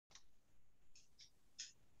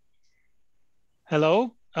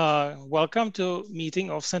Hello, welcome to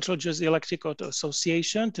meeting of Central Jersey Electric Auto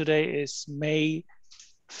Association. Today is May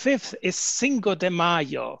 5th, it's Cinco de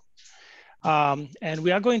Mayo. And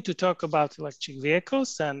we are going to talk about electric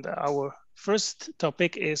vehicles, and our first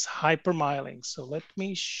topic is hypermiling. So let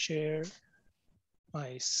me share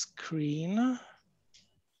my screen.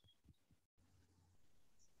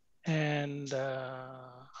 And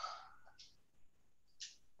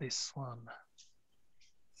this one.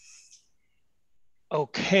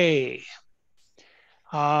 Okay.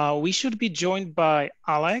 We should be joined by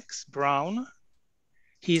Alex Brown.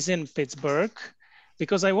 He's in Pittsburgh,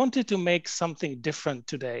 because I wanted to make something different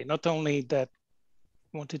today. Not only that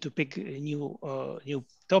I wanted to pick a new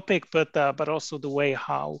topic, but also the way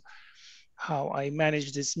how I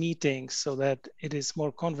manage this meeting so that it is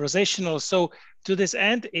more conversational. So to this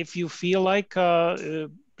end, if you feel like,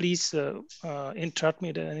 please interrupt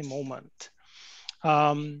me at any moment.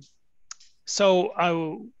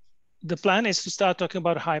 The plan is to start talking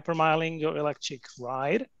about hypermiling your electric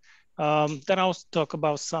ride. Then I'll talk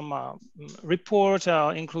about some report,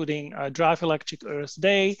 including Drive Electric Earth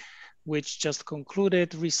Day, which just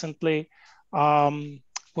concluded recently.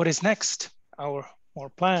 What is next? Our more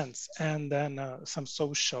plans, and then some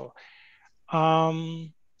social.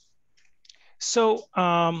 Hypermiling,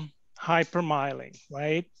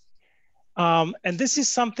 right? And this is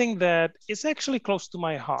something that is actually close to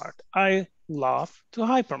my heart. I love to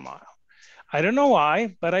hypermile. I don't know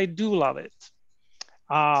why, but I do love it.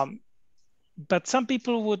 But some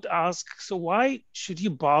people would ask, so why should you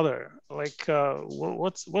bother? Like,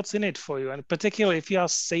 what's in it for you? And particularly if you are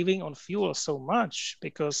saving on fuel so much,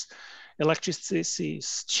 because electricity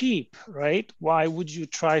is cheap, right? Why would you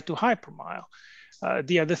try to hypermile?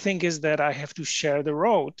 The other thing is that I have to share the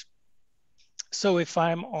road. So if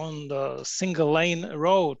I'm on the single lane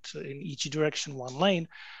road in each direction, one lane,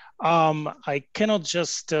 I cannot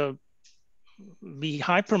just be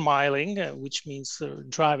hypermiling, which means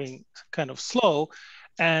driving kind of slow,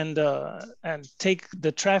 and take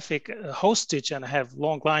the traffic hostage and have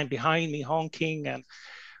long line behind me honking and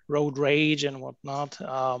road rage and whatnot.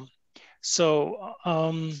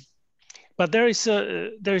 But there is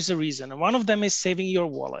a reason, and one of them is saving your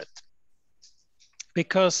wallet,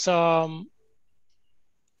 because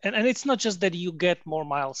and it's not just that you get more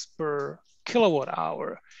miles per kilowatt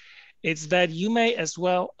hour, it's that you may as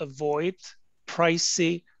well avoid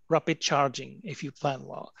pricey rapid charging if you plan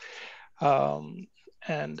well.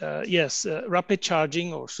 Yes, rapid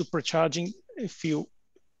charging or supercharging, if you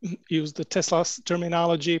use the Tesla's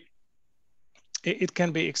terminology, it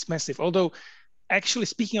can be expensive. Although, actually,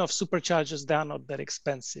 speaking of superchargers, they are not that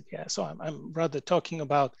expensive. Yeah, so I'm rather talking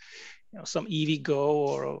about, some EV Go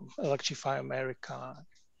or Electrify America.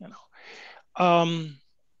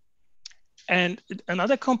 And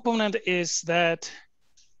another component is that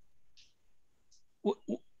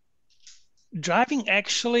driving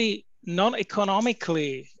actually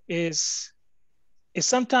non-economically is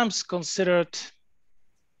sometimes considered,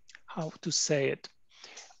 how to say it,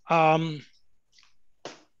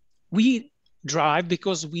 we drive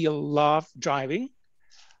because we love driving,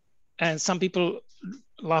 and some people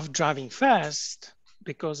love driving fast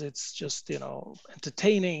because it's just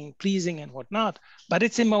entertaining, pleasing, and whatnot, but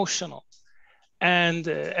it's emotional. And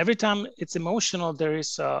every time it's emotional, there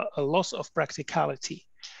is a loss of practicality.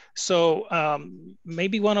 So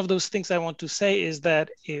maybe one of those things I want to say is that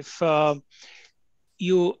if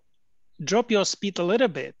you drop your speed a little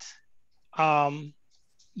bit,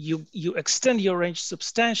 you extend your range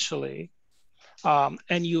substantially,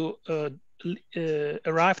 and you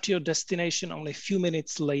arrive to your destination only a few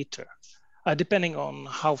minutes later, depending on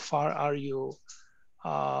how far are you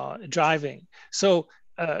driving. So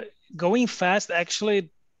going fast actually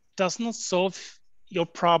does not solve your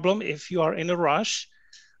problem if you are in a rush,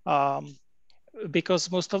 because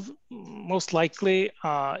most likely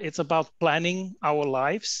it's about planning our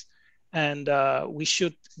lives, and we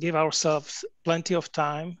should give ourselves plenty of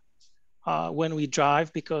time when we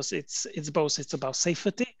drive, because it's about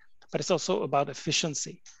safety, but it's also about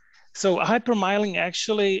efficiency. So hypermiling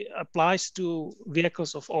actually applies to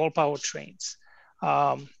vehicles of all powertrains.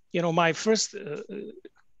 My first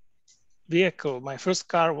vehicle, my first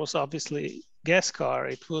car was obviously gas car.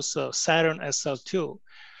 It was a Saturn SL2.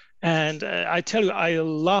 And I tell you, I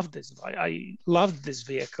loved this. I loved this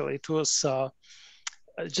vehicle. It was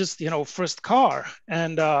just, first car,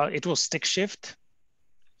 and it was stick shift.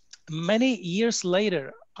 Many years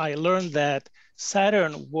later, I learned that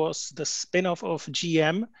Saturn was the spin-off of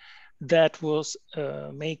GM that was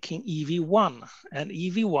making EV1, and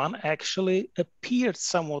EV1 actually appeared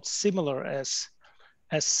somewhat similar as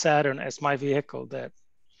Saturn, as my vehicle that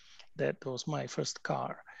That was my first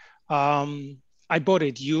car. I bought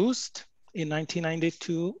it used in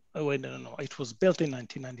 1992. Oh, wait, no, it was built in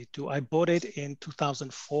 1992. I bought it in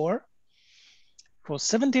 2004 for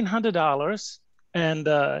 $1,700. And,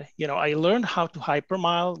 I learned how to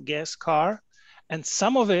hypermile gas car, and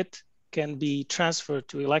some of it can be transferred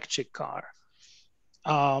to electric car.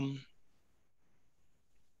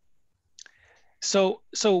 So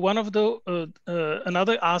one of the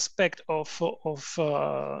another aspect of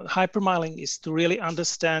hypermiling is to really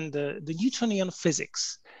understand the Newtonian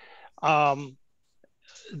physics, that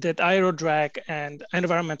aerodrag and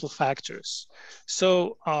environmental factors.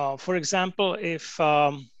 So, for example, if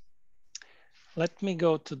let me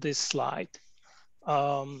go to this slide.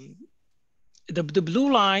 The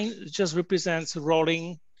blue line just represents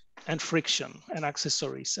rolling and friction and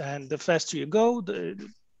accessories, and the faster you go,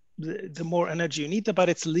 the more energy you need, but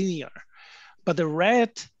it's linear. But the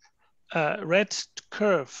red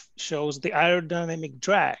curve shows the aerodynamic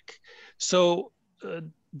drag. So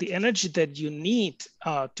the energy that you need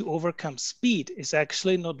to overcome speed is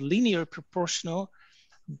actually not linear proportional,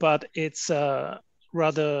 but it's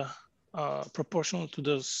rather proportional to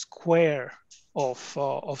the square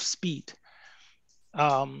of speed.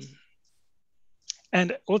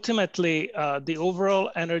 And ultimately, the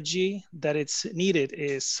overall energy that it's needed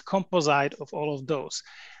is composite of all of those.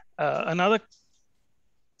 Another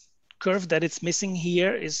curve that it's missing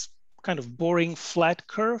here is kind of boring flat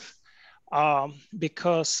curve,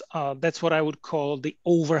 because that's what I would call the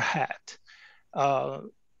overhead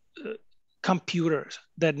computer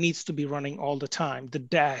that needs to be running all the time, the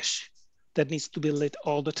dash that needs to be lit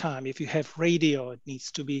all the time. If you have radio, it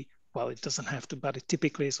needs to be, well, it doesn't have to, but it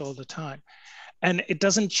typically is all the time. And it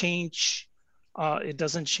doesn't change. It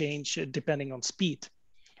doesn't change depending on speed.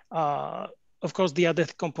 Of course, the other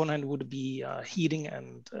component would be heating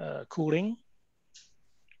and cooling,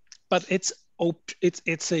 but it's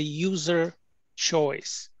a user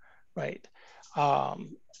choice, right?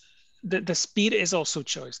 The speed is also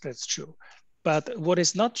choice. That's true, but what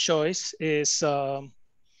is not choice is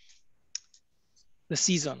the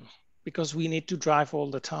season, because we need to drive all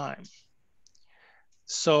the time.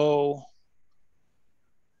 So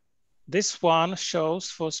this one shows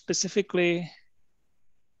for specifically,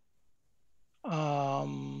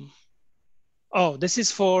 this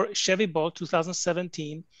is for Chevy Bolt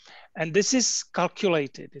 2017. And this is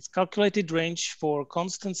calculated. It's calculated range for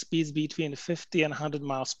constant speeds between 50 and 100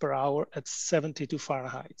 miles per hour at 72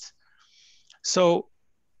 Fahrenheit. So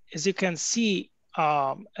as you can see,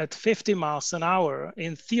 at 50 miles an hour,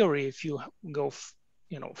 in theory, if you go,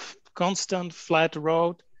 constant flat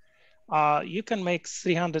road, you can make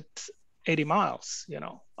 380 miles,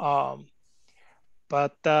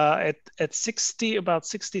 but at 60, about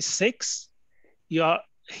 66, you are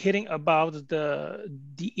hitting about the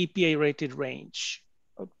EPA rated range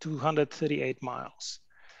of 238 miles.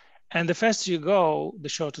 And the faster you go, the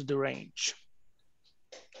shorter the range.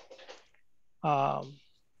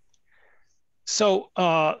 So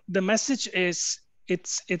the message is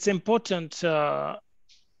it's important to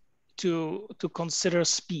consider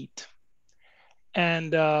speed.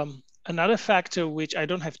 And another factor which I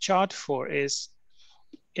don't have chart for is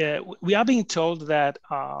we are being told that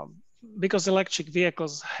because electric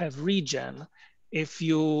vehicles have regen, if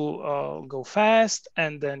you go fast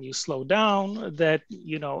and then you slow down, that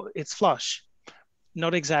it's flush.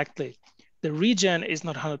 Not exactly. The regen is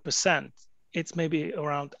not 100%. It's maybe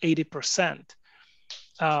around 80%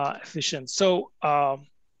 efficient. So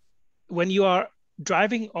when you are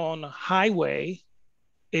driving on a highway,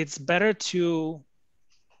 it's better to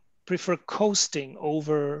prefer coasting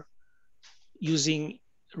over using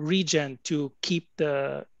regen to keep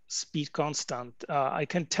the speed constant. I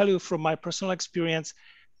can tell you from my personal experience,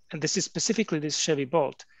 and this is specifically this Chevy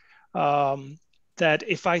Bolt, that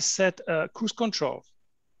if I set cruise control,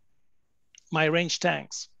 my range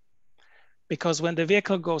tanks, because when the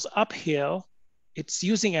vehicle goes uphill, it's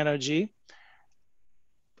using energy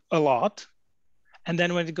a lot. And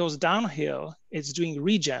then when it goes downhill, it's doing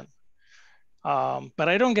regen. But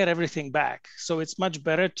I don't get everything back. So it's much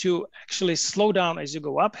better to actually slow down as you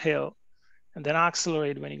go uphill and then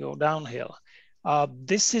accelerate when you go downhill.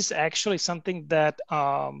 This is actually something that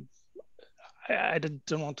I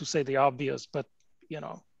don't want to say the obvious, but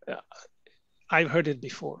I've heard it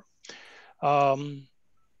before.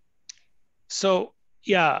 So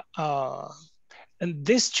yeah, and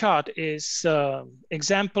this chart is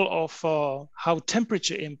example of how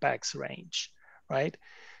temperature impacts range, right?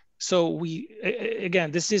 So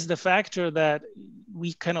again, this is the factor that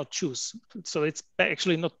we cannot choose. So it's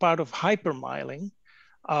actually not part of hypermiling,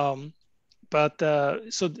 But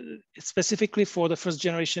specifically for the first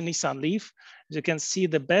generation Nissan Leaf, as you can see,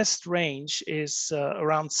 the best range is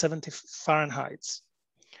around 70 Fahrenheit.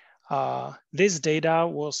 This data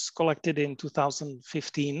was collected in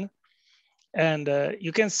 2015. And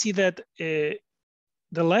you can see that the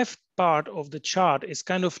left part of the chart is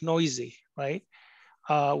kind of noisy, right?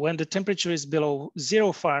 When the temperature is below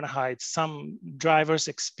 0 Fahrenheit, some drivers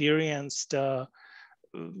experienced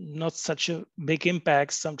not such a big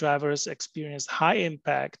impact. Some drivers experienced high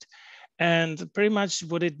impact. And pretty much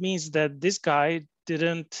what it means that this guy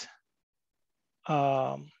didn't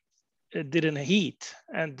heat,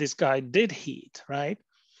 and this guy did heat, right?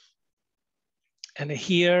 And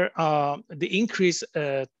here, the increase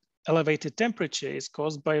elevated temperature is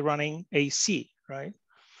caused by running AC, right?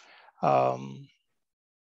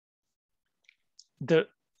 The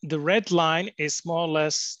red line is more or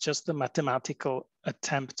less just a mathematical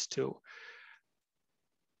attempt to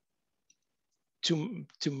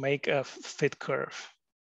make a fit curve.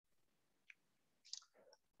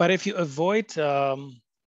 But if you avoid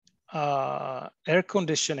air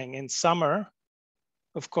conditioning in summer,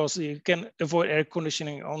 of course, you can avoid air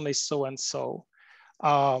conditioning only so and so,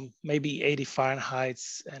 maybe 80 Fahrenheit,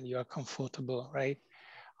 and you are comfortable, right?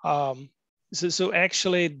 So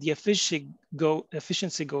actually, the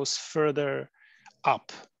efficiency goes further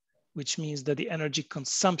up, which means that the energy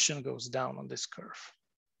consumption goes down on this curve.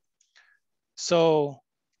 So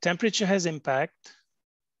temperature has impact,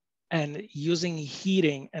 and using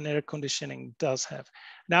heating and air conditioning does have.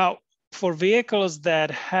 Now, for vehicles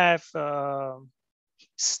that have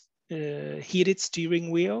heated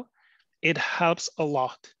steering wheel, it helps a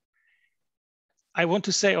lot. I want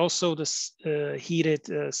to say also the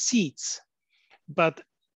heated seats, but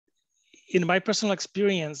in my personal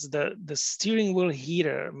experience, the steering wheel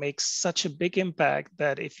heater makes such a big impact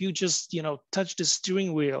that if you just touch the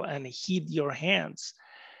steering wheel and heat your hands,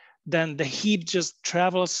 then the heat just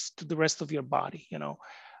travels to the rest of your body.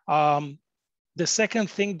 The second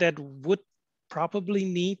thing that would probably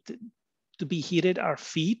need to be heated are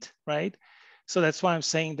feet, right? So that's why I'm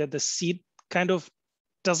saying that the seat kind of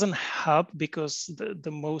doesn't help, because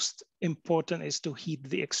the most important is to heat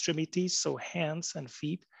the extremities, so hands and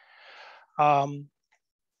feet.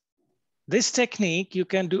 This technique you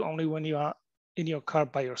can do only when you are in your car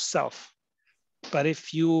by yourself. But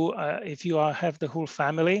if you have the whole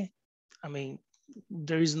family, I mean,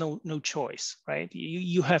 there is no choice, right?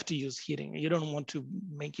 You have to use heating. You don't want to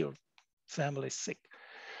make your family sick.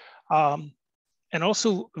 And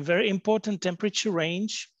also very important temperature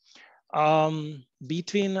range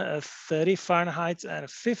between 30 Fahrenheit and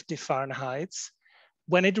 50 Fahrenheit.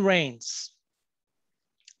 When it rains,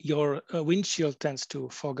 your windshield tends to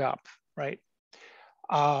fog up, right?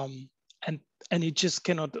 And you just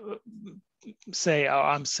cannot say, oh,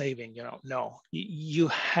 I'm saving, no, you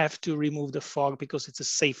have to remove the fog because it's a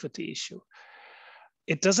safety issue.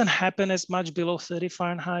 It doesn't happen as much below 30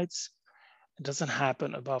 Fahrenheit. It doesn't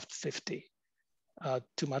happen above 50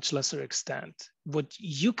 to much lesser extent. What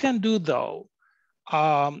you can do though,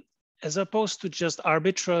 as opposed to just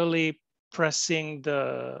arbitrarily pressing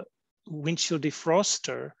the windshield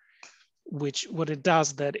defroster, which what it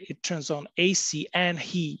does, that it turns on AC and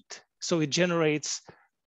heat. So it generates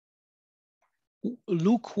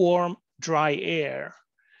lukewarm, dry air.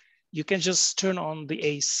 You can just turn on the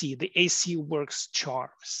AC. The AC works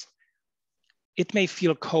charms. It may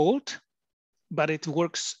feel cold, but it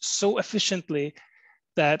works so efficiently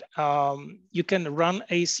that you can run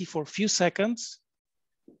AC for a few seconds,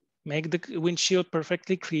 make the windshield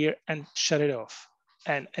perfectly clear, and shut it off.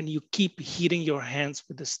 And you keep heating your hands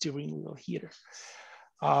with the steering wheel heater.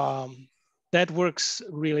 That works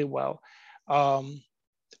really well.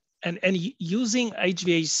 And using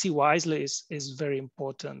HVAC wisely is very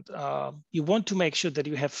important. You want to make sure that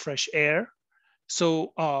you have fresh air.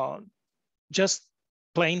 So just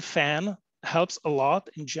plain fan helps a lot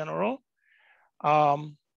in general.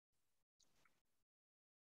 But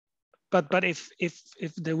if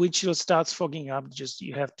the windshield starts fogging up,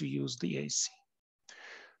 you have to use the AC.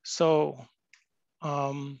 So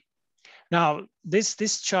now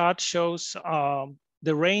this chart shows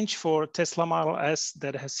the range for Tesla Model S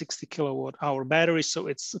that has 60 kilowatt-hour battery. So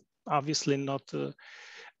it's obviously not the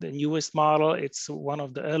newest model. It's one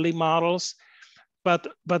of the early models. But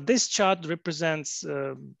this chart represents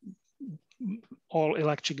all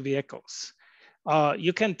electric vehicles.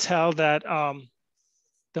 You can tell that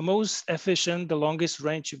the most efficient, the longest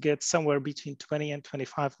range, you get somewhere between 20 and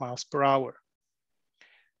 25 miles per hour.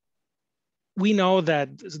 We know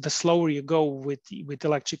that the slower you go with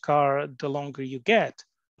electric car, the longer you get.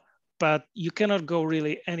 but you cannot go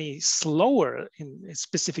really any slower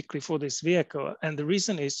specifically for this vehicle. And the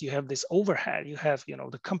reason is you have this overhead. You have, you know,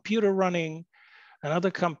 the computer running, another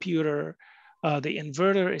computer, the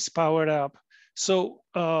inverter is powered up. So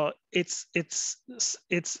it's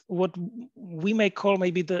what we may call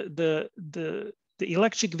maybe the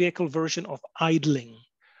electric vehicle version of idling,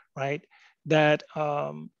 right? That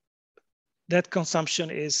that consumption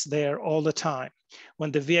is there all the time.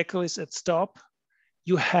 When the vehicle is at stop,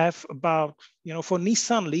 you have about, you know, for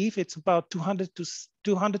Nissan Leaf, it's about 200 to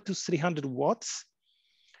 300 watts.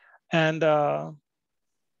 And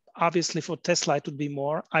obviously for Tesla, it would be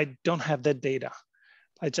more. I don't have that data.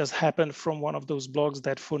 I just happened from one of those blogs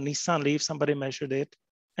that for Nissan Leaf, somebody measured it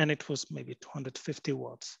and it was maybe 250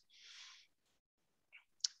 watts.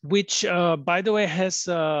 Which, by the way, has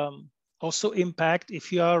also impact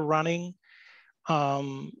if you are running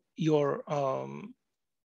your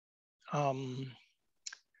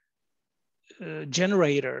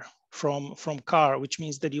generator from car, which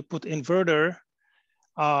means that you put inverter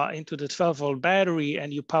into the 12-volt battery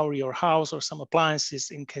and you power your house or some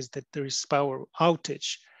appliances in case that there is power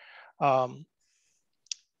outage.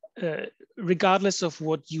 Regardless of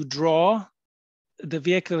what you draw, the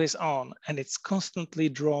vehicle is on and it's constantly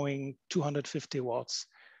drawing 250 watts.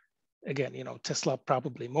 Again, you know, Tesla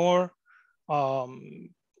probably more.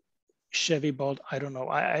 Chevy Bolt, I don't know.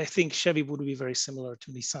 I think Chevy would be very similar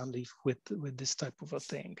to Nissan Leaf with this type of a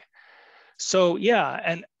thing. So yeah,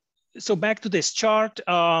 and so back to this chart,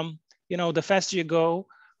 you know, the faster you go,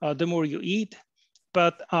 the more you eat.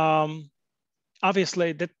 But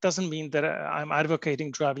obviously that doesn't mean that I'm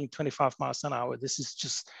advocating driving 25 miles an hour. This is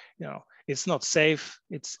just, you know, it's not safe.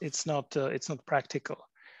 It's not practical.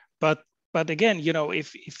 But again, you know,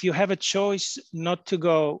 if you have a choice not to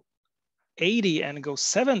go 80 and go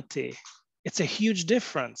 70, it's a huge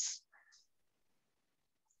difference.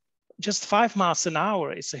 Just 5 miles an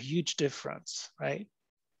hour is a huge difference, right?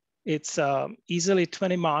 It's easily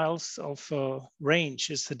 20 miles of range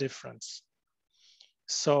is the difference.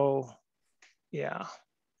 So yeah.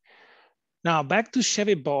 Now back to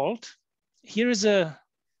Chevy Bolt. Here is a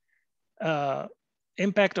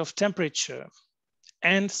impact of temperature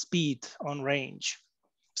and speed on range.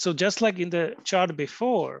 So just like in the chart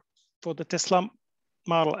before, for the Tesla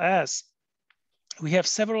Model S, we have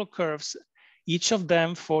several curves, each of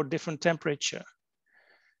them for different temperature.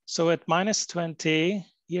 So at -20,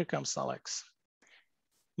 here comes Alex.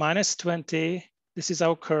 -20, this is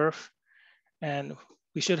our curve. And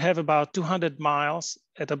we should have about 200 miles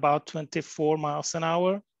at about 24 miles an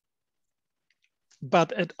hour.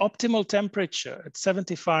 But at optimal temperature, at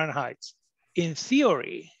 70 Fahrenheit, in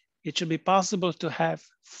theory, it should be possible to have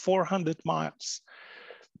 400 miles,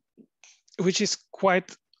 which is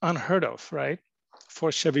quite unheard of, right?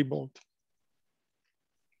 For Chevy Bolt.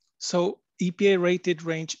 So EPA rated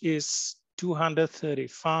range is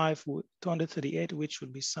 235, 238, which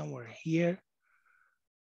would be somewhere here,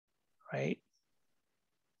 right?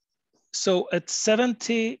 So at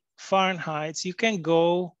 70 Fahrenheit, you can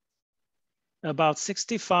go about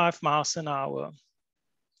 65 miles an hour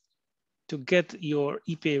to get your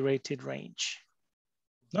EPA rated range.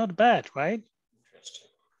 Not bad, right? Interesting.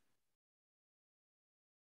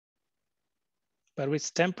 But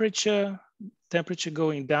with temperature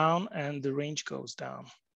going down and the range goes down.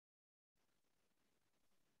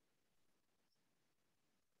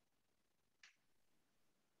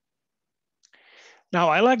 Now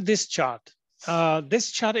I like this chart.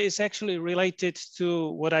 This chart is actually related to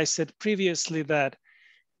what I said previously, that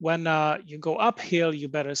when you go uphill, you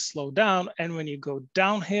better slow down. And when you go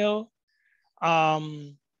downhill,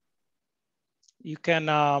 you can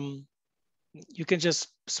just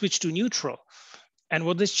switch to neutral. And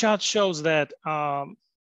what this chart shows that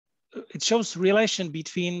it shows relation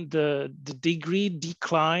between the degree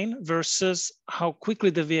decline versus how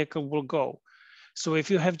quickly the vehicle will go. So if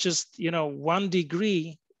you have just, you know, 1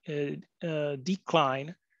 degree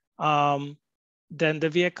decline, then the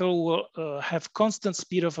vehicle will have constant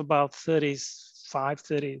speed of about 35,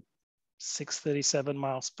 36, 37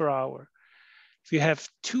 miles per hour. If you have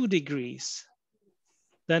 2 degrees,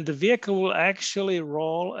 then the vehicle will actually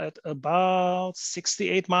roll at about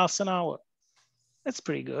 68 miles an hour. That's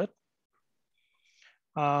pretty good.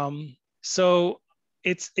 So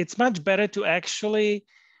it's much better to actually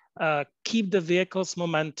keep the vehicle's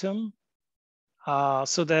momentum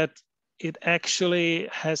so that it actually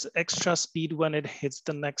has extra speed when it hits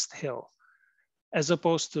the next hill, as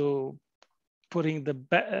opposed to putting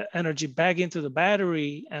the energy back into the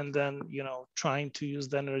battery and then, you know, trying to use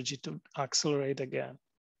the energy to accelerate again.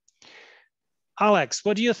 Alex,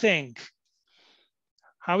 what do you think?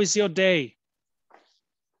 How is your day?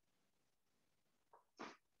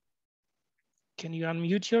 Can you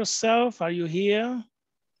unmute yourself? Are you here?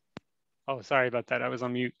 Oh, sorry about that. I was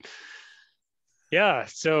on mute. Yeah,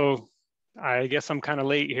 so I guess I'm kind of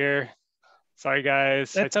late here. Sorry,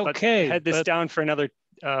 guys. That's okay. I had this down for another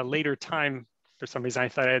later time. For some reason, I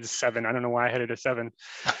thought I had 7. I don't know why I had it at 7.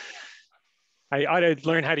 I ought to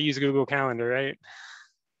learn how to use Google Calendar, right?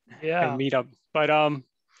 Yeah. And meet up. But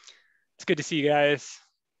it's good to see you guys.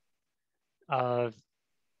 Yeah,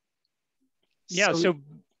 so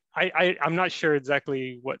I'm not sure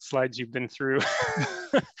exactly what slides you've been through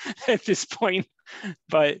at this point,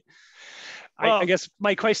 but well, I guess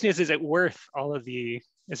my question is it worth all of the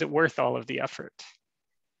effort,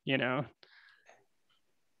 you know?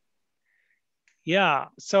 Yeah,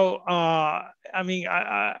 so I mean,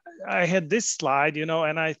 I had this slide, you know,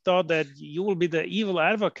 and I thought that you will be the evil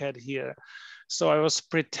advocate here. So I was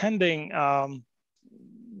pretending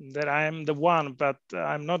that I am the one, but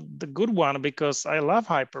I'm not the good one because I love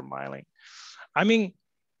hypermiling. I mean,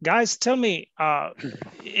 guys, tell me,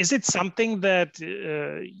 is it something that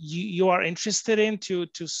you are interested in to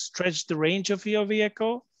stretch the range of your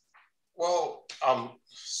vehicle? Well,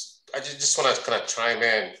 I just want to kind of chime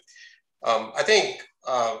in. I think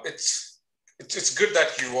it's good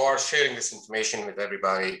that you are sharing this information with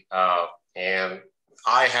everybody. And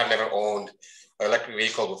I have never owned an electric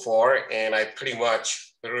vehicle before, and I pretty much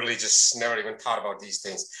literally just never even thought about these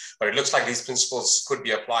things. But it looks like these principles could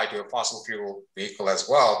be applied to a fossil fuel vehicle as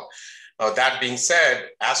well. That being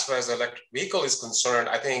said, as far as the electric vehicle is concerned,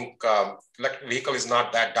 I think electric vehicle is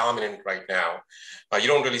not that dominant right now. You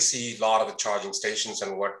don't really see a lot of the charging stations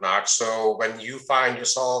and whatnot. So when you find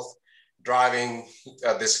yourself driving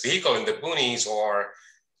this vehicle in the boonies or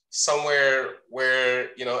somewhere where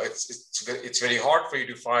it's very hard for you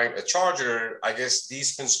to find a charger, I guess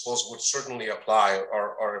these principles would certainly apply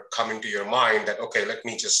or come into your mind that, okay, let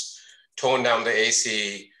me just tone down the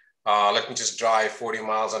AC, let me just drive 40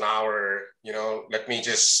 miles an hour, let me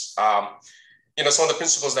just, some of the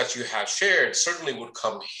principles that you have shared certainly would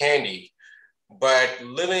come handy. But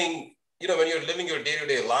living, when you're living your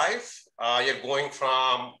day-to-day life, you're going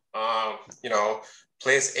from,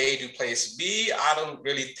 place A to place B, I don't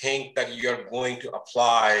really think that you're going to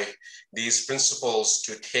apply these principles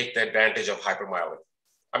to take the advantage of hypermiling.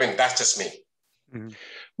 I mean, that's just me. Mm-hmm.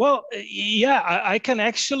 Well, yeah, I can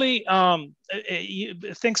actually,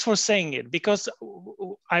 thanks for saying it, because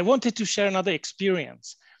I wanted to share another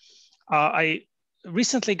experience. I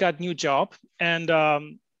recently got a new job, and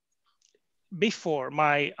before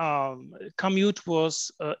my commute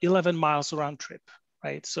was 11 miles round trip,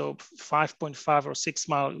 right? So 5.5 or 6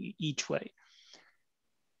 miles each way.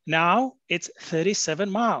 Now it's 37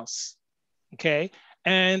 miles, okay?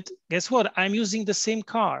 And guess what? I'm using the same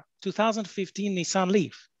car, 2015 Nissan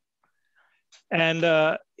Leaf. And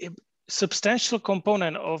a substantial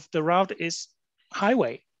component of the route is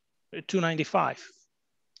highway, 295.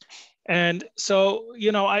 And so,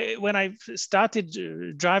 when I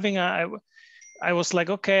started driving, I was like,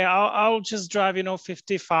 okay, I'll just drive,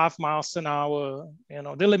 55 miles an hour.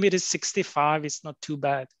 The limit is 65. It's not too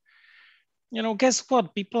bad. Guess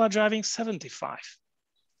what? People are driving 75,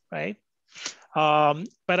 right?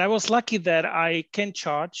 But I was lucky that I can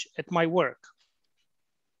charge at my work.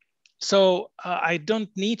 So I don't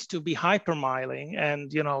need to be hypermiling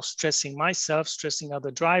and, stressing myself, stressing other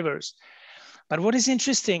drivers. But what is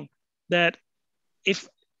interesting that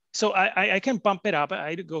so I can bump it up.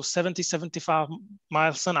 I go 70, 75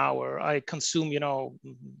 miles an hour. I consume,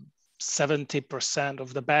 70%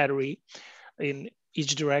 of the battery in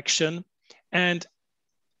each direction. And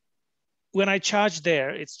when I charge there,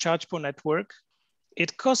 it's ChargePoint network.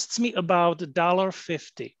 It costs me about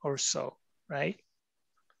 $1.50 or so, right?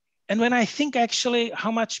 And when I think actually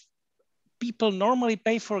how much people normally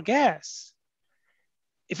pay for gas,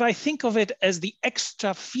 if I think of it as the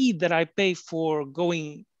extra fee that I pay for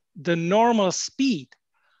going the normal speed,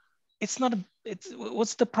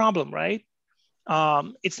 what's the problem, right?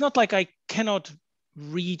 It's not like I cannot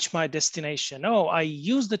reach my destination. No, I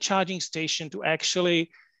use the charging station to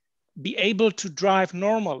actually be able to drive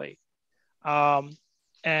normally.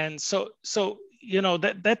 And so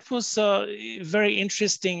that was very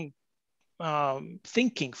interesting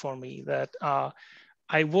thinking for me, that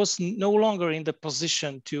I was no longer in the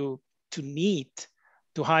position to need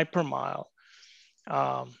to hypermile.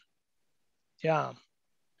 Yeah.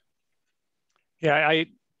 Yeah,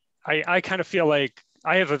 I kind of feel like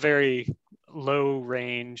I have a very low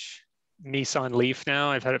range Nissan Leaf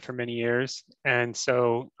now. I've had it for many years. And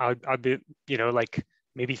so I'll be, like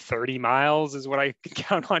maybe 30 miles is what I can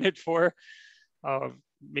count on it for,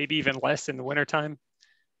 maybe even less in the wintertime.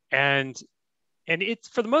 And it's,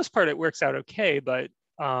 for the most part, it works out okay. But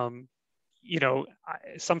you know,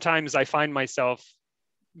 sometimes I find myself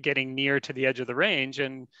getting near to the edge of the range,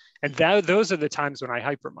 and those are the times when I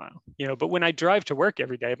hypermile, you know. But when I drive to work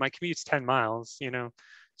every day, my commute's 10 miles, you know,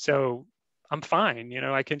 so I'm fine, you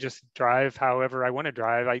know. I can just drive however I want to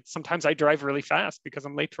drive. Sometimes I drive really fast because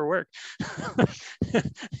I'm late for work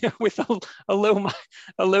with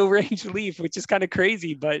a low range Leaf, which is kind of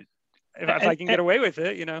crazy, but if I can get away with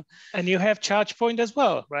it, you know. And you have charge point as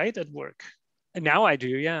well, right, at work? And now I do,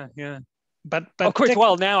 yeah. But of course,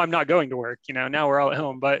 well, now I'm not going to work, you know. Now we're all at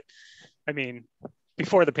home, but I mean,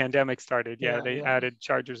 before the pandemic started, they added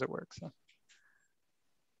chargers at work. So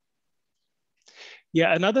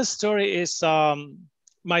yeah, another story is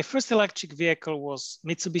my first electric vehicle was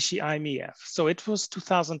Mitsubishi IMEF. So it was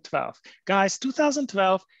 2012. Guys,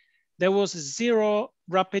 2012, there was 0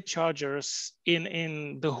 rapid chargers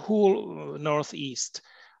in the whole Northeast.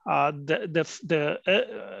 The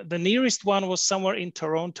nearest one was somewhere in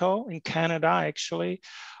Toronto, in Canada, actually,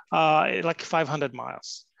 like 500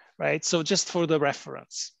 miles, right? So just for the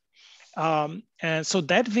reference. And so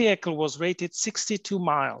that vehicle was rated 62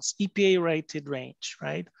 miles, EPA rated range,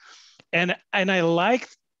 right? And I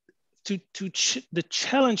liked to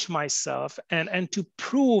challenge myself and to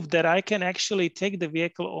prove that I can actually take the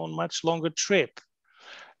vehicle on much longer trip.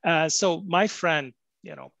 So my friend,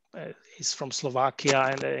 you know, he's from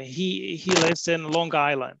Slovakia, and he lives in Long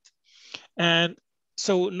Island. And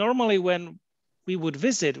so normally when we would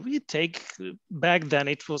visit, we take, back then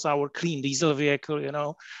it was our clean diesel vehicle, you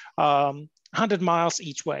know, 100 miles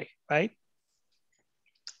each way, right?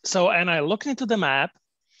 So, and I looked into the map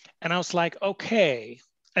and I was like, okay.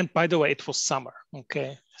 And by the way, it was summer,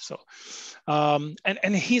 okay? So,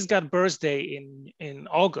 and he's got birthday in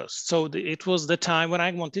August. So it was the time when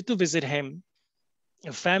I wanted to visit him.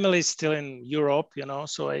 Family is still in Europe, you know,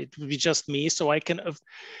 so it would be just me. So I can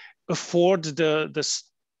afford the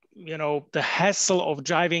you know, the hassle of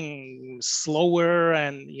driving slower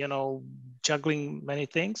and, you know, juggling many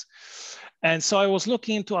things. And so I was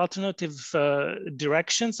looking into alternative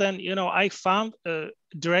directions, and, you know, I found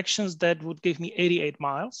directions that would give me 88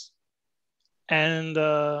 miles. And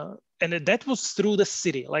that was through the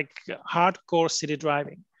city, like hardcore city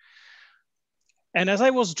driving. And as I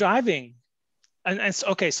was driving, and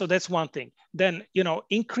okay, so that's one thing. Then, you know,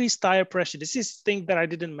 increased tire pressure. This is thing that I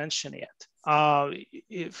didn't mention yet. And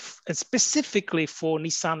specifically for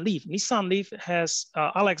Nissan Leaf. Nissan Leaf has,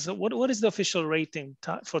 Alex, what is the official rating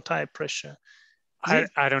for tire pressure?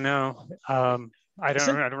 I don't know. I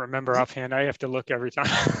don't remember offhand. I have to look every time.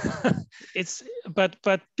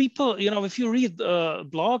 but people, you know, if you read the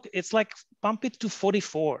blog, it's like pump it to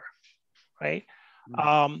 44, right?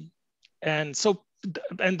 And so,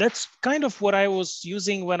 and that's kind of what I was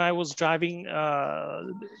using when I was driving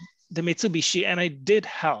the Mitsubishi, and it did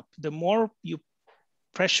help. The more you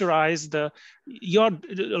pressurize you're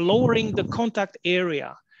lowering the contact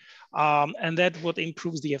area, and that what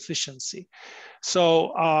improves the efficiency.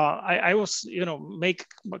 So I was, you know, make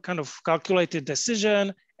a kind of calculated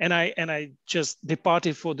decision, and I just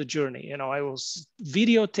departed for the journey. You know, I was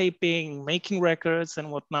videotaping, making records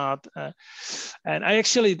and whatnot. And I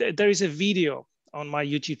actually, there is a video on my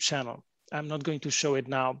YouTube channel. I'm not going to show it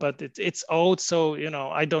now, but it's old. So, you know,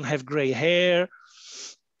 I don't have gray hair.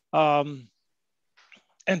 And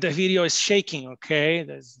the video is shaking, okay?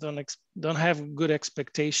 Don't have good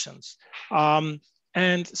expectations.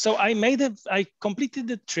 And so I completed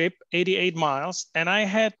the trip, 88 miles, and I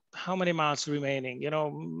had how many miles remaining? You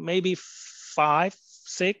know, maybe 5,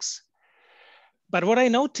 6. But what I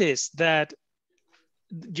noticed that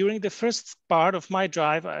during the first part of my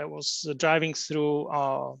drive, I was driving through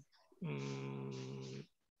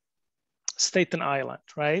Staten Island,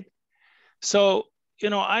 right? So, you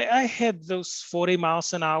know, I had those 40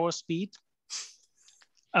 miles an hour speed.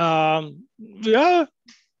 Yeah,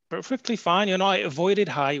 perfectly fine. You know, I avoided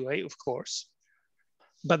highway, of course.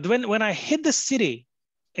 But when I hit the city,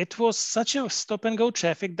 it was such a stop and go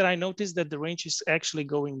traffic that I noticed that the range is actually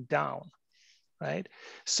going down, right?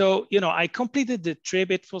 So, you know, I completed the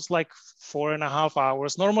trip. It was like 4.5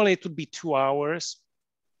 hours. Normally it would be 2 hours,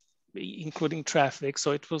 including traffic.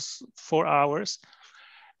 So it was 4 hours.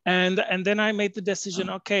 And then I made the decision,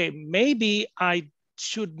 okay, maybe I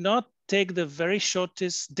should not take the very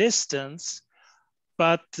shortest distance,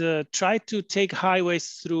 but try to take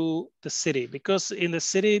highways through the city, because in the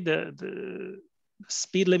city, the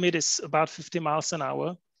speed limit is about 50 miles an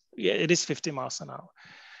hour. Yeah, it is 50 miles an hour.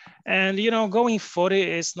 And, you know, going 40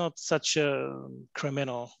 is not such a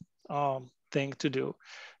criminal thing to do.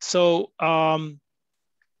 So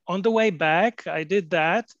on the way back, I did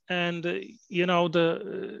that. And, you know,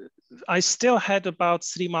 I still had about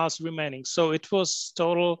 3 miles remaining. So it was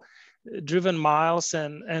total driven miles,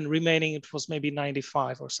 and remaining it was maybe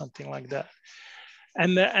 95 or something like that.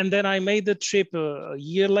 And then I made the trip a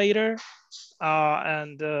year later,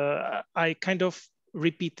 and I kind of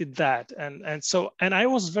repeated that, and I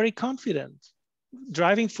was very confident.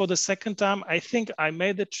 Driving for the second time, I think I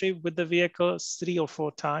made the trip with the vehicle 3 or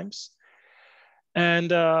 4 times,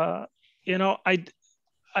 and you know,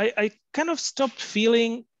 I kind of stopped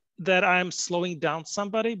feeling that I'm slowing down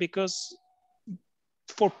somebody, because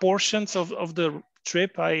for portions of the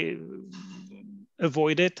trip I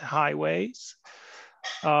avoided highways.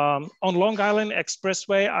 On Long Island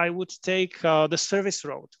Expressway, I would take the service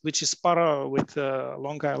road, which is parallel with the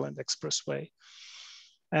Long Island Expressway.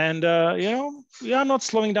 And, you know, we are not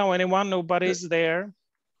slowing down anyone. Nobody's there.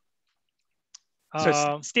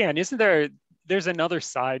 So Stan, there's another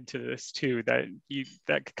side to this too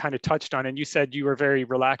that kind of touched on, and you said you were very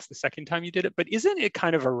relaxed the second time you did it, but isn't it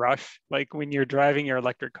kind of a rush, like when you're driving your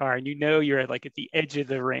electric car and you know you're like at the edge of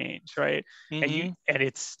the range, right? Mm-hmm. and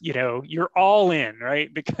it's, you know, you're all in,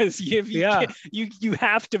 right? Because you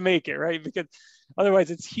have to make it, right? Because otherwise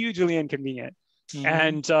it's hugely inconvenient.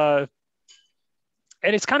 Mm-hmm.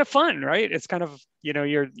 And it's kind of fun, right? It's kind of, you know,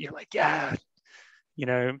 you're like, yeah, you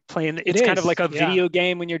know, playing. It's kind of like a video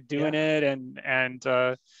game when you're doing it, and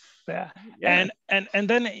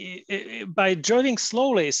then by driving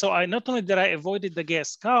slowly. So I not only did I avoided the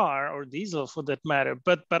gas car or diesel for that matter,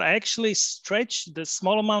 but I actually stretched the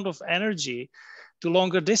small amount of energy to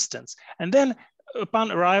longer distance. And then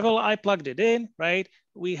upon arrival, I plugged it in. Right,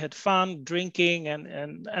 we had fun drinking,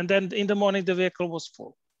 and then in the morning the vehicle was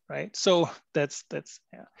full. Right, so that's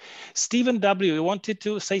yeah. Stephen W., you wanted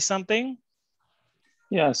to say something?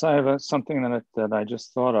 Yes, I have something that I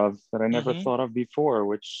just thought of that I never thought of before,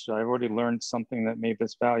 which I've already learned something that made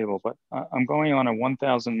this valuable. But I'm going on a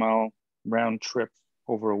 1,000-mile round trip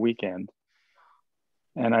over a weekend.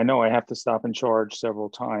 And I know I have to stop and charge several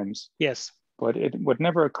times. Yes. But what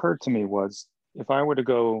never occurred to me was if I were to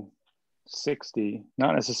go 60,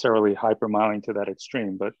 not necessarily hypermiling to that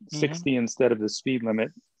extreme, but 60 instead of the speed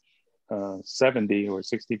limit, 70 or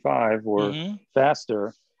 65 or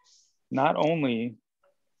faster, not only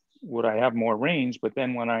would I have more range, but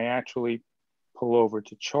then when I actually pull over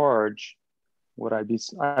to charge,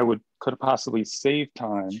 could possibly save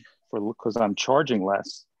time because I'm charging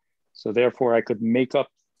less. So therefore I could make up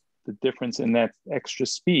the difference in that extra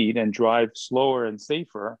speed and drive slower and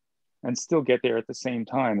safer and still get there at the same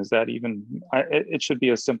time. Is that even, it should be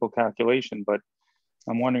a simple calculation, but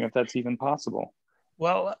I'm wondering if that's even possible.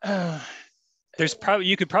 Well,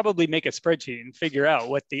 you could probably make a spreadsheet and figure out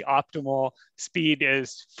what the optimal speed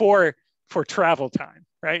is for travel time,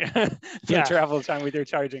 right? Travel time with your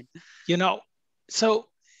charging. You know, so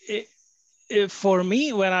for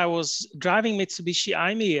me, when I was driving Mitsubishi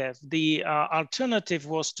IMEF, the alternative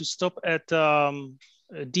was to stop at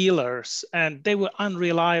dealers, and they were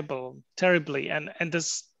unreliable terribly. And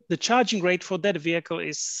the charging rate for that vehicle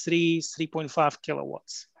is 3.5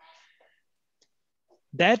 kilowatts.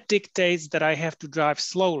 That dictates that I have to drive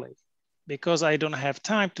slowly because I don't have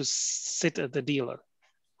time to sit at the dealer.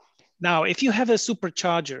 Now, if you have a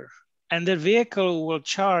supercharger and the vehicle will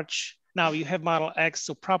charge, now you have Model X,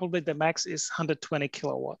 so probably the max is 120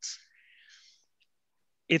 kilowatts.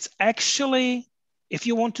 It's actually, if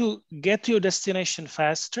you want to get to your destination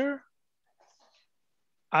faster,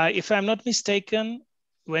 if I'm not mistaken,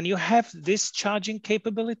 when you have this charging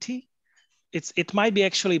capability, it might be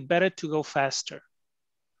actually better to go faster.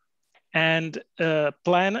 And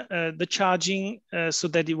plan the charging so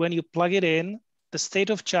that when you plug it in, the state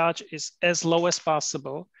of charge is as low as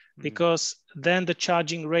possible, because then the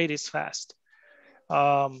charging rate is fast.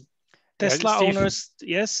 Tesla owners,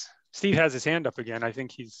 yes? Steve has his hand up again. I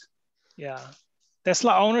think he's... Yeah.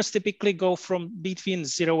 Tesla owners typically go from between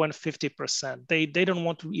 0 and 50%. They don't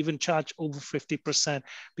want to even charge over 50%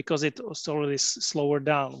 because it's already slower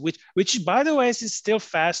down, which by the way is still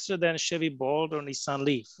faster than Chevy Bolt or Nissan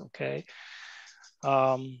Leaf. Okay.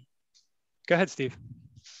 Go ahead, Steve.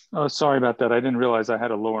 Oh, sorry about that. I didn't realize I had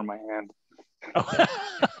to lower my hand. Oh.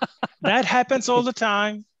 That happens all the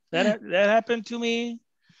time. That happened to me.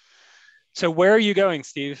 So where are you going,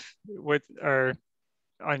 Steve?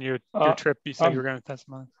 On your trip, you said you were going to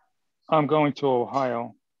Tesla? I'm going to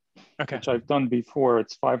Ohio, which I've done before.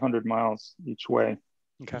 It's 500 miles each way.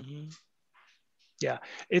 Okay. Yeah,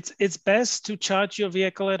 it's best to charge your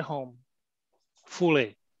vehicle at home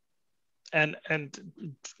fully, and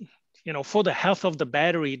you know, for the health of the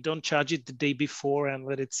battery, don't charge it the day before and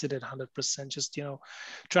let it sit at 100%. Just, you know,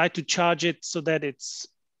 try to charge it so that it's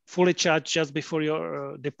fully charged just before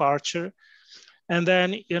your departure. And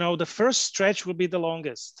then, you know, the first stretch will be the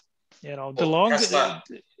longest. You know, the longest.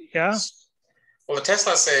 Yeah. Well, the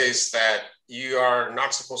Tesla says that you are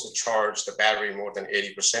not supposed to charge the battery more than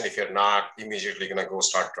 80% if you're not immediately going to go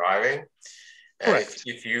start driving. And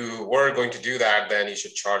if you were going to do that, then you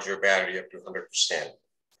should charge your battery up to 100%.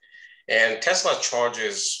 And Tesla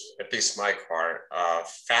charges, at least my car,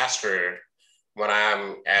 faster when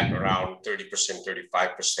I'm at around 30%,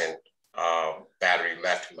 35% battery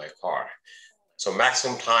left in my car. So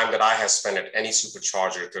maximum time that I have spent at any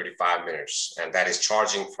supercharger, 35 minutes. And that is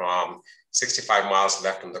charging from 65 miles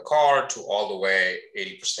left in the car to all the way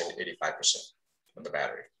 80%, 85% of the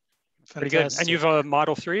battery. Pretty good. And you've a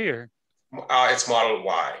Model 3 or? It's Model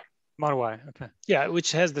Y. Model Y, okay. Yeah,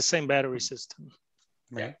 which has the same battery system.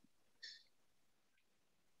 Yeah.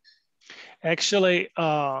 Actually,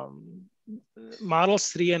 Models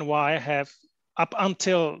 3 and Y have, up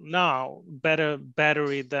until now, better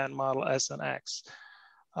battery than Model S and X.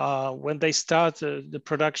 When they start the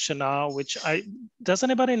production now, does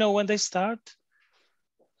anybody know when they start?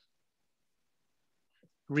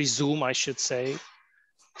 Resume, I should say.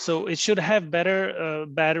 So it should have better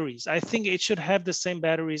batteries. I think it should have the same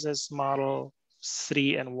batteries as Model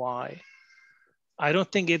 3 and Y. I don't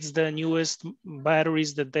think it's the newest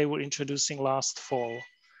batteries that they were introducing last fall,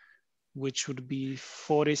 which would be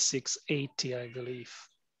 4680, I believe.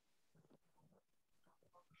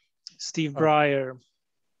 Steve Brier.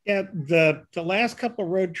 Yeah, the last couple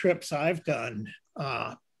of road trips I've done,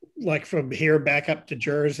 like from here back up to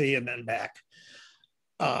Jersey and then back,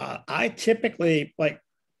 I typically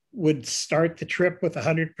would start the trip with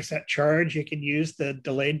 100% charge. You can use the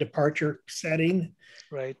delayed departure setting.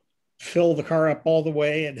 Right. Fill the car up all the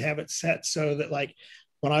way and have it set so that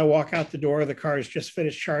when I walk out the door, the car is just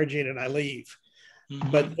finished charging and I leave. Mm-hmm.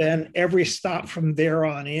 But then every stop from there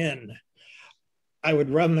on in, I would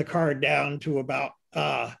run the car down to about,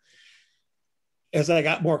 as I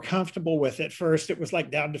got more comfortable with it, first it was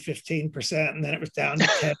down to 15%, and then it was down to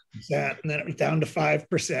 10%, and then it was down to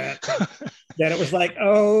 5%. Then it was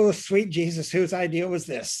oh, sweet Jesus, whose idea was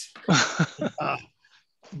this?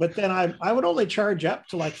 But then I would only charge up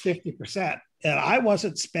to 50%, and I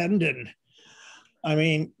wasn't spending. I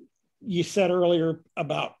mean, you said earlier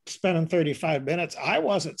about spending 35 minutes. I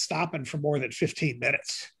wasn't stopping for more than 15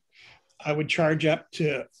 minutes. I would charge up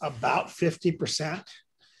to about 50%.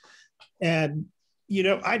 And,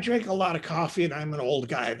 I drink a lot of coffee and I'm an old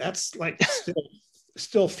guy. That's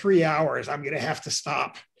still 3 hours. I'm going to have to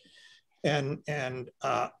stop and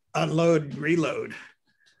unload and reload.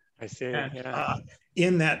 I see. And, yeah.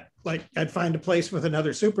 In that, I'd find a place with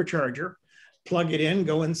another supercharger, plug it in,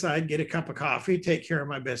 go inside, get a cup of coffee, take care of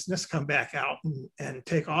my business, come back out and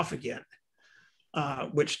take off again,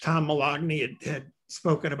 which Tom Malogny had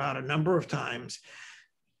spoken about a number of times.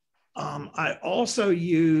 I also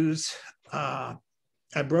use, I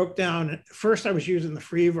broke down, first I was using the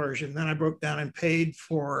free version, then I broke down and paid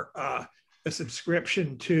for a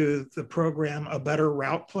subscription to the program, A Better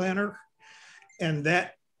Route Planner. And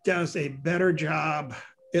that does a better job,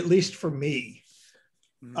 at least for me,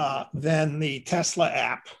 than the Tesla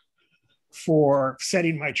app for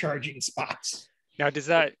setting my charging spots. Now, does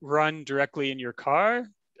that run directly in your car,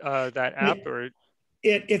 that app?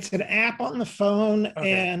 It's an app on the phone,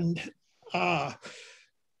 okay. And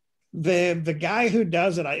the guy who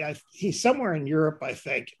does it, he's somewhere in Europe, I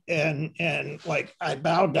think, and I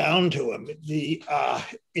bow down to him.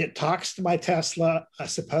 It talks to my Tesla.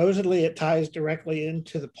 Supposedly, it ties directly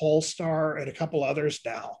into the Polestar and a couple others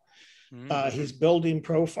now. Mm-hmm. He's building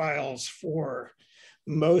profiles for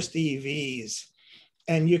most EVs,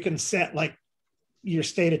 and you can set your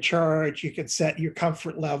state of charge. You can set your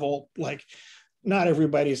comfort level. Not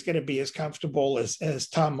everybody's going to be as comfortable as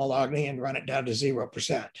Tom Malogny and run it down to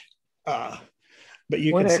 0%. But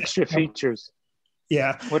you what can extra features?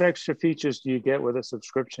 Yeah. What extra features do you get with a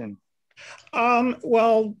subscription?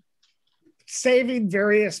 Well, saving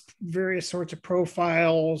various sorts of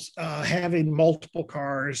profiles, having multiple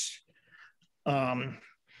cars,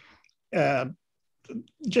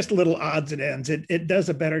 just little odds and ends. It does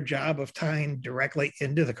a better job of tying directly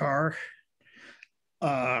into the car.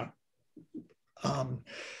 And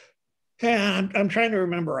I'm trying to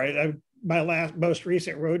remember. My most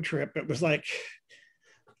recent road trip, it was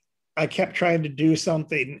I kept trying to do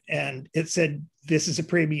something and it said, this is a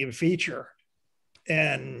premium feature.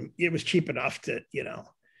 And it was cheap enough to,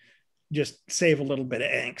 just save a little bit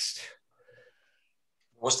of angst.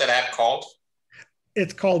 What's that app called?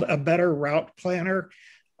 It's called A Better Route Planner,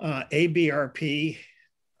 ABRP.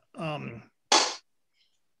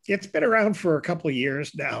 It's been around for a couple of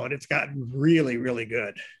years now, and it's gotten really, really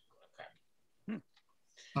good.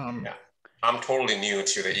 Yeah. I'm totally new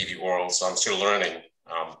to the EV world, so I'm still learning.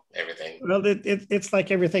 everything. Well, it's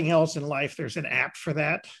like everything else in life. There's an app for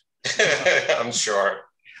that. I'm sure.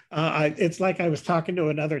 It's like I was talking to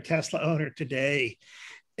another Tesla owner today,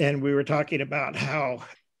 and we were talking about how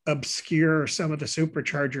obscure some of the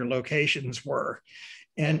supercharger locations were.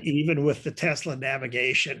 And even with the Tesla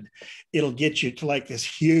navigation, it'll get you to like this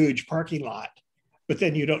huge parking lot, but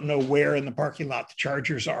then you don't know where in the parking lot the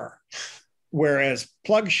chargers are. Whereas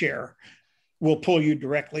PlugShare will pull you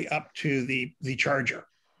directly up to the charger.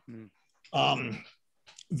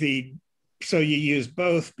 So you use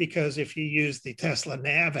both, because if you use the Tesla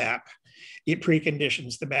Nav app, it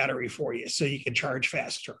preconditions the battery for you so you can charge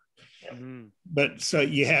faster. But so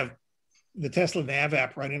you have the Tesla Nav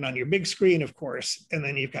app running on your big screen, of course, and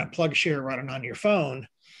then you've got PlugShare running on your phone.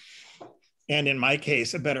 And in my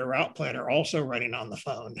case, a better route planner also running on the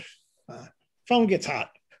phone. Phone gets hot.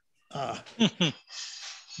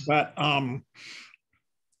 But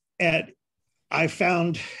and I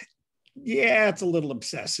found, yeah, it's a little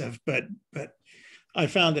obsessive, but I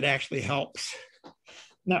found it actually helps.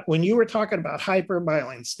 Now, when you were talking about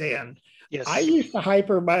hypermiling, Stan, Yes. I used to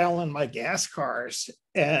hypermile in my gas cars,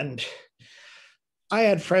 and I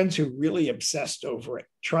had friends who really obsessed over it,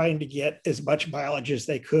 trying to get as much mileage as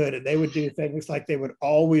they could. And they would do things like they would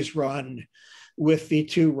always run with the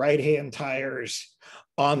two right-hand tires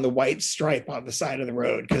on the white stripe on the side of the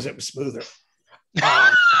road because it was smoother.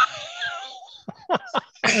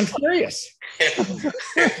 I'm serious.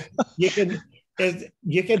 You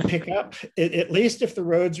can pick up, at least if the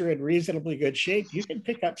roads are in reasonably good shape, you can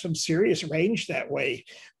pick up some serious range that way.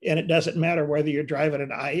 And it doesn't matter whether you're driving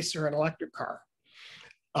an ICE or an electric car.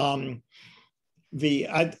 I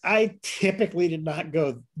typically did not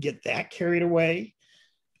go get that carried away,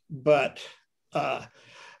 but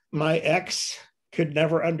my ex could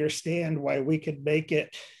never understand why we could make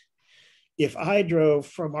it. If I drove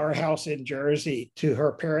from our house in Jersey to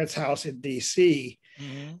her parents' house in DC,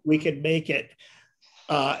 we could make it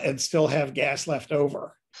and still have gas left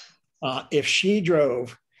over. If she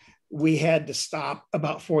drove, we had to stop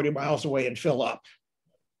about 40 miles away and fill up.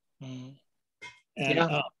 And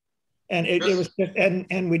it was,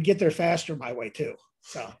 and we'd get there faster my way too.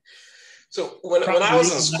 So when I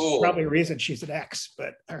was in school, probably a reason she's an ex,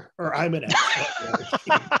 but or I'm an ex.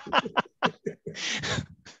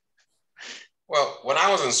 Well, when I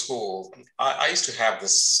was in school, I used to have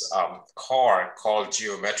this car called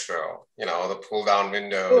Geo Metro, the pull down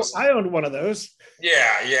windows. Oh, I owned one of those.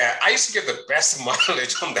 Yeah. I used to get the best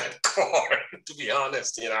mileage on that car, to be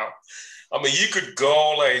honest, I mean, you could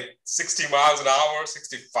go like 60 miles an hour,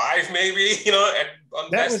 65 maybe, on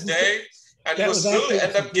best day. And you still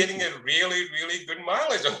end up getting a really, really good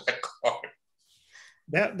mileage on that car.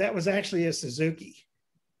 That was actually a Suzuki.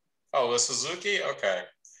 Oh, a Suzuki? Okay.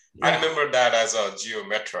 Yeah. I remember that as a Geo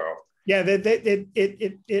Metro. Yeah,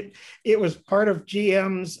 it was part of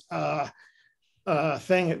GM's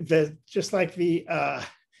thing. Just like the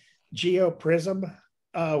Geo Prism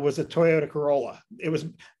was a Toyota Corolla.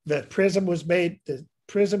 The Prism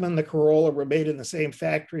and the Corolla were made in the same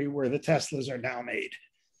factory where the Teslas are now made.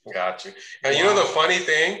 Got you. And the funny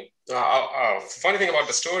thing about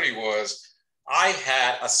the story was I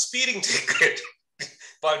had a speeding ticket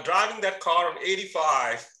while driving that car on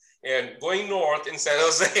 85 and going north in San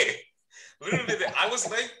Jose. Literally, I was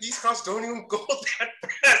like, these cars don't even go that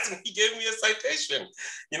fast. And he gave me a citation,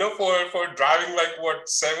 for driving like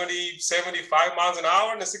 70, 75 miles an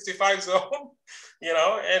hour in a 65 zone,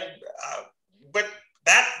 but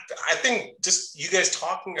that, I think just you guys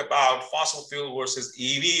talking about fossil fuel versus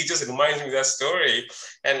EV just reminds me of that story.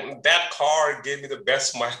 And that car gave me the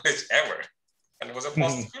best mileage ever. And it was a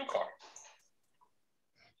fossil fuel car.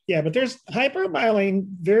 Yeah, but there's hypermiling.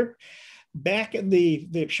 They're back in the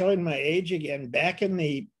showing my age again, back in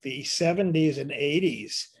the 70s and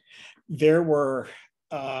 80s, there were,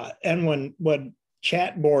 and when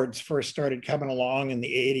chat boards first started coming along in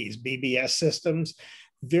the 80s, BBS systems,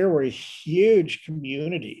 there were huge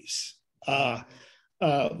communities. The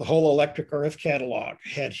whole Electric Earth catalog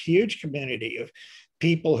had huge community of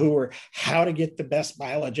people who were how to get the best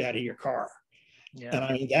mileage out of your car. Yeah. And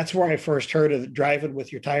I mean, that's where I first heard of driving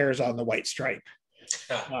with your tires on the white stripe,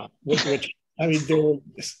 which I mean,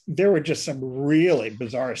 there were just some really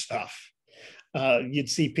bizarre stuff. You'd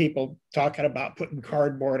see people talking about putting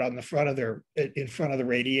cardboard on the front of in front of the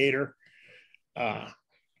radiator,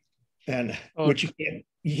 which you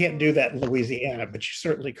can't do that in Louisiana, but you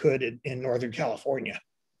certainly could in Northern California.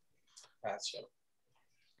 Gotcha.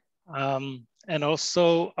 And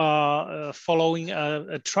also following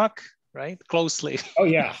a truck, right, closely. Oh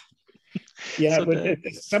yeah, yeah. So but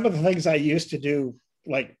some of the things I used to do,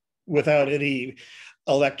 like without any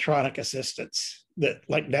electronic assistance, that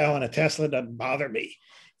like now in a Tesla doesn't bother me.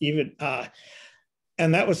 Even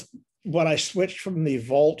and that was when I switched from the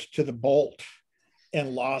Volt to the Bolt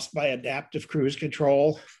and lost my adaptive cruise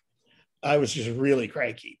control. I was just really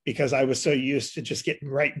cranky because I was so used to just getting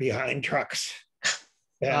right behind trucks.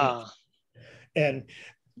 And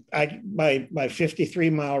my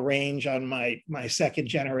 53-mile range on my second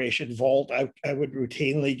generation Volt, I would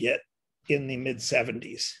routinely get in the mid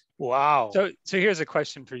 70s. Wow. So here's a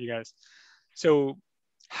question for you guys. So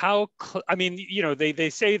I mean, you know, they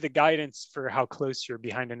say the guidance for how close you're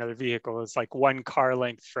behind another vehicle is like 1 car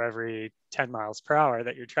length for every 10 miles per hour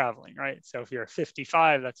that you're traveling, right? So if you're at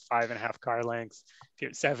 55, that's 5.5 car lengths. If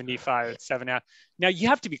you're at 75, it's 7.5. Now you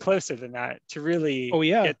have to be closer than that to really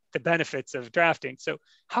get the benefits of drafting. So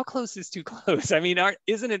how close is too close? I mean,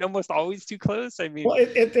 isn't it almost always too close? I mean, well,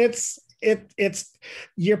 it's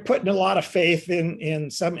you're putting a lot of faith in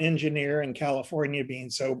some engineer in California being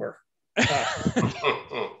sober.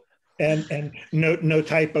 And no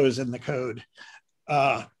typos in the code.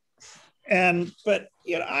 But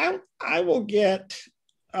you know, I will get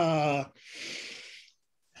at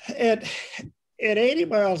 80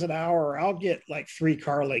 miles an hour, I'll get like 3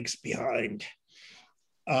 car lengths behind.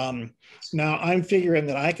 Now I'm figuring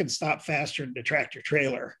that I can stop faster than the tractor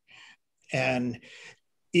trailer. And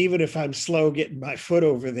even if I'm slow getting my foot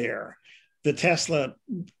over there, the Tesla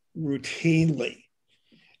routinely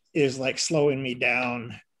is like slowing me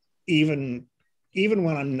down. Even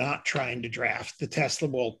when I'm not trying to draft, the Tesla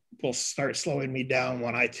will start slowing me down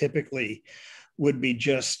when I typically would be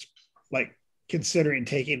just like considering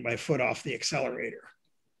taking my foot off the accelerator.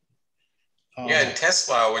 Yeah, in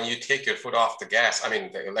Tesla, when you take your foot off the gas, I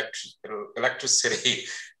mean, the electricity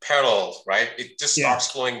pedal, right? It just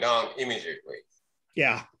starts slowing down immediately.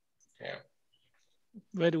 Yeah. Yeah.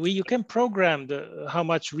 But you can program how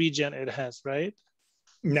much regen it has, right?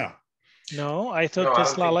 No, I thought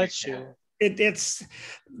Tesla lets you.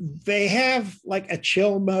 They have like a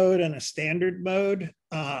chill mode and a standard mode.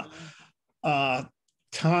 Tom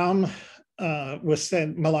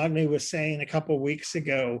Malagny was saying a couple of weeks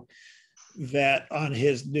ago that on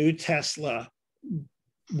his new Tesla,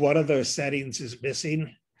 one of those settings is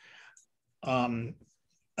missing.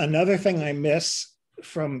 Another thing I miss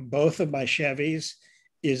from both of my Chevys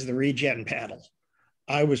is the regen paddle.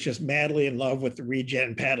 I was just madly in love with the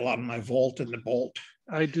regen paddle on my Volt and the Bolt.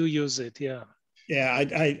 I do use it, yeah. Yeah,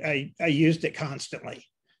 I used it constantly.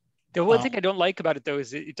 The one thing I don't like about it though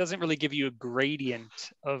is it doesn't really give you a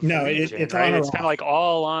gradient of regen, it's right? on It's kind of like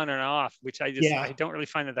all on and off, which I don't really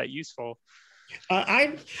find that useful.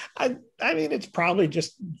 I mean, it's probably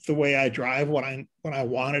just the way I drive when I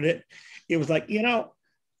wanted it. It was like, you know,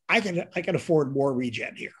 I can afford more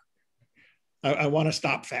regen here. I want to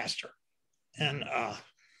stop faster. And I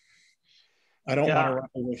don't want to run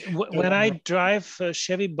away. When I drive a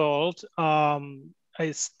Chevy Bolt,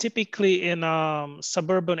 it's typically in a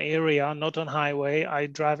suburban area, not on highway. I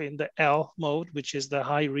drive in the L mode, which is the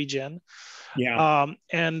high regen. Yeah.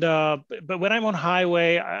 But when I'm on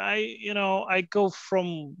highway, I go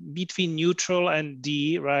from between neutral and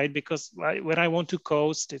D, right? Because when I want to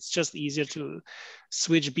coast, it's just easier to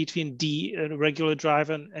switch between D, regular drive,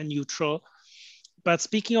 and neutral. But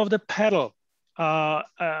speaking of the pedal,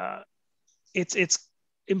 it's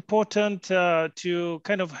important to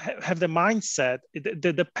kind of have the mindset.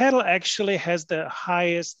 The pedal actually has the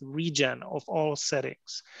highest regen of all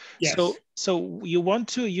settings. Yes. So you want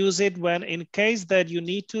to use it when, in case that you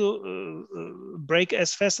need to brake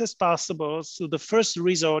as fast as possible. So the first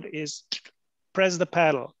resort is press the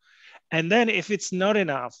pedal. And then if it's not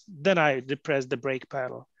enough, then I depress the brake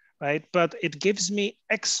pedal, right? But it gives me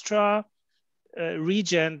extra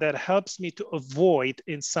regen that helps me to avoid,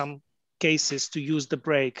 in some cases, to use the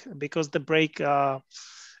brake, because the brake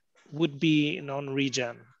would be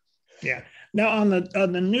non-regen. Yeah. Now on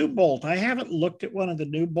the new Bolt, I haven't looked at one of the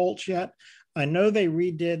new Bolts yet. I know they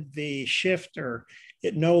redid the shifter.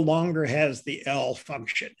 It no longer has the L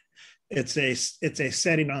function. It's a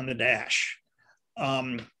setting on the dash,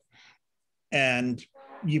 and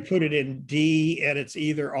you put it in D, and it's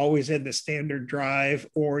either always in the standard drive,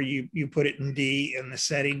 or you put it in D, and the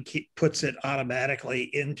setting puts it automatically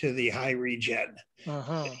into the high regen.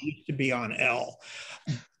 It used to be on L.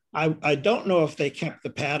 I don't know if they kept the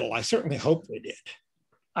paddle. I certainly hope they did.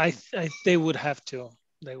 They would have to.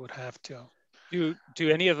 They would have to. Do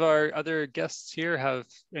any of our other guests here have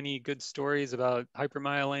any good stories about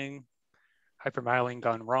hypermiling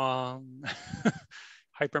gone wrong,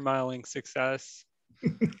 hypermiling success,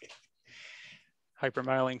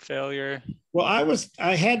 hypermiling failure? Well,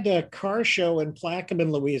 I had the car show in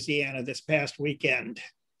Plaquemine, Louisiana this past weekend,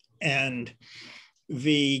 and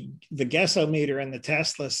the guessometer in the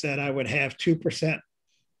Tesla said I would have 2%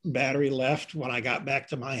 battery left when I got back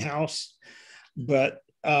to my house, but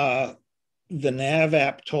the nav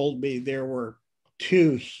app told me there were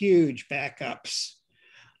 2 huge backups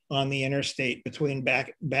on the interstate between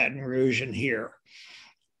Baton Rouge and here.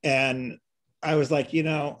 And I was like, you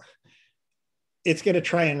know, it's going to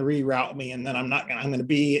try and reroute me. And then I'm going to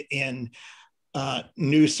be in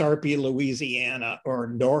New Sarpy, Louisiana, or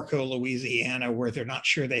Norco, Louisiana, where they're not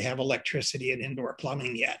sure they have electricity and indoor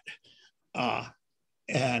plumbing yet.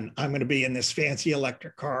 And I'm going to be in this fancy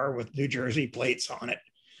electric car with New Jersey plates on it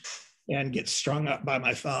and get strung up by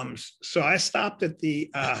my thumbs. So I stopped at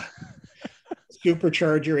the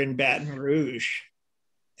supercharger in Baton Rouge,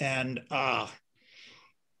 and I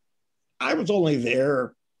was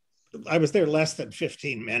there less than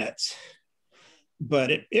 15 minutes,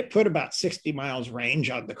 but it put about 60 miles range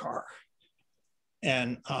on the car.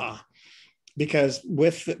 And because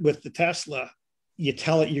with the Tesla, you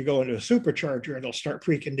tell it you're going to a supercharger, it'll start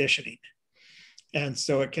preconditioning. And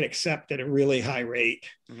so it can accept at a really high rate.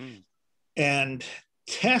 Mm-hmm. And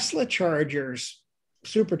Tesla chargers,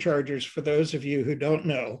 superchargers, for those of you who don't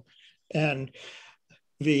know, and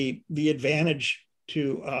the advantage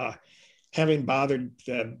to having bothered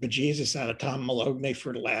the bejesus out of Tom Maloney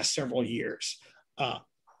for the last several years,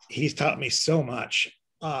 he's taught me so much.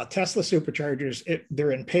 Tesla superchargers,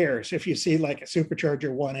 they're in pairs. If you see like a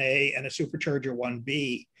supercharger 1A and a supercharger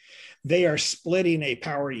 1B, they are splitting a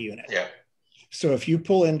power unit. Yeah. So if you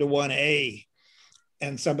pull into 1A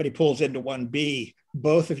and somebody pulls into 1B,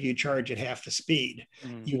 both of you charge at half the speed.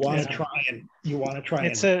 You want to try.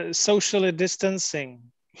 It's a socially distancing.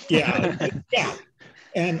 Yeah, yeah.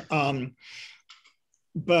 And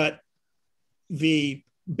but the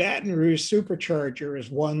Baton Rouge supercharger is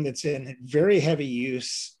one that's in very heavy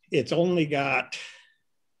use. It's only got,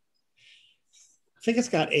 I think it's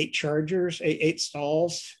got 8 chargers, eight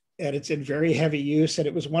stalls, and it's in very heavy use. And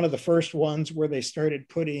it was one of the first ones where they started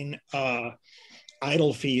putting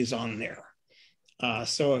idle fees on there.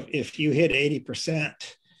 So if you hit 80%,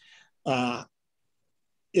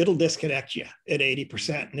 it'll disconnect you at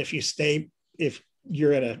 80%. And if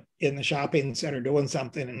you're in the shopping center doing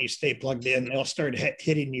something and you stay plugged in, they'll start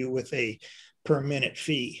hitting you with a per minute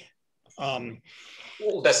fee.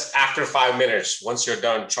 That's after 5 minutes. Once you're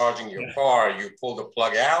done charging your car, you pull the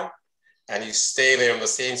plug out and you stay there in the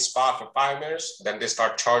same spot for 5 minutes. Then they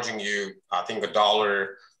start charging you, I think, $1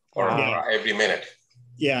 or every minute.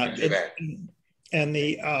 Yeah.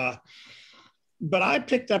 But I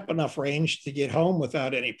picked up enough range to get home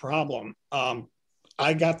without any problem.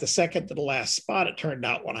 I got the second to the last spot, it turned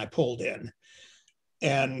out, when I pulled in.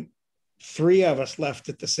 And 3 of us left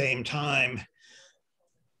at the same time.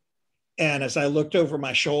 And as I looked over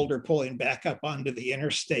my shoulder, pulling back up onto the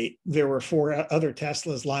interstate, there were 4 other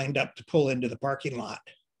Teslas lined up to pull into the parking lot.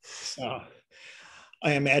 So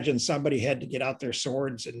I imagine somebody had to get out their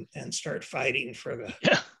swords and start fighting for the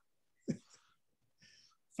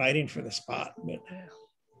fighting for the spot. But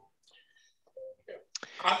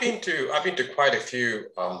I've been to quite a few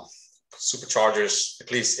superchargers,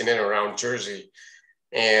 at least in and around Jersey,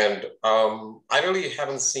 and I really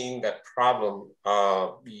haven't seen that problem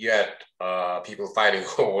yet. People fighting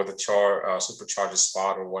over the supercharger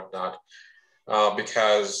spot or whatnot,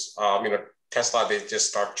 because Tesla, they just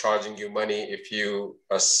start charging you money if you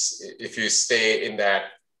stay in that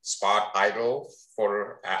spot idle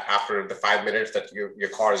for after the 5 minutes that your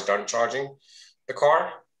car is done charging the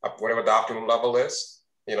car, whatever the optimum level is.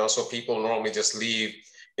 So people normally just leave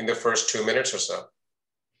in the first 2 minutes or so.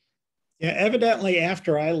 Yeah, evidently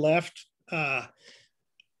after I left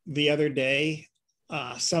the other day,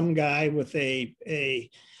 some guy with a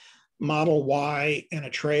Model Y and a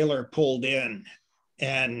trailer pulled in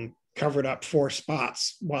and covered up 4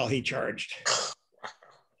 spots while he charged.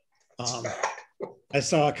 I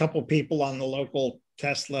saw a couple people on the local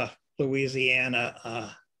Tesla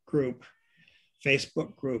Louisiana group,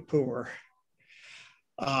 Facebook group, who were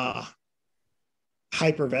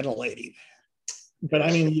hyperventilating. But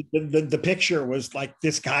I mean, the picture was like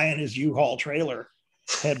this guy in his U-Haul trailer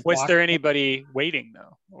was there anybody waiting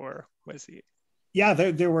though, or was he? Yeah,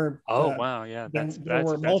 there were. Wow, yeah, there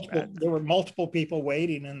were multiple people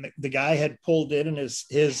waiting, and the guy had pulled in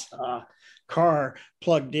his car,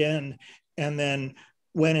 plugged in, and then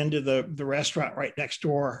went into the restaurant right next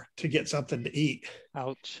door to get something to eat.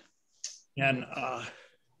 Ouch. And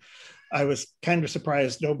I was kind of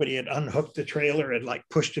surprised nobody had unhooked the trailer and like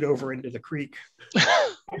pushed it over into the creek.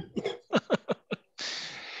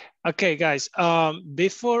 Okay, guys,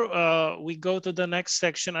 before we go to the next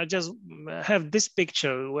section, I just have this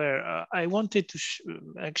picture where I wanted to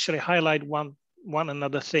actually highlight one one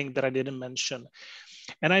another thing that I didn't mention.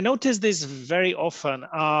 And I notice this very often.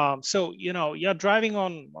 So, you know, you're driving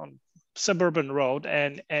on suburban road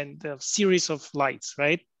and a series of lights,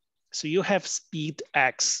 right? So you have speed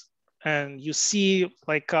X and you see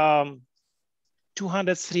like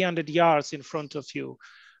 200, 300 yards in front of you,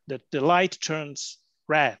 that the light turns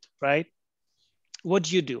red, right? What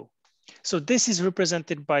do? So this is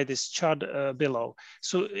represented by this chart below.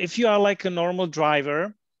 So if you are like a normal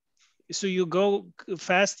driver, so you go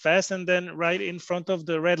fast, and then right in front of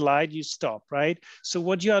the red light, you stop, right? So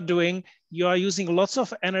what you are doing, you are using lots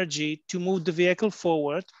of energy to move the vehicle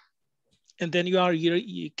forward, and then you're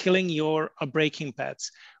killing your braking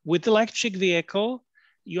pads. With electric vehicle,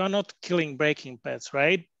 you are not killing braking pads,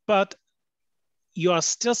 right? But you are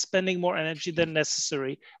still spending more energy than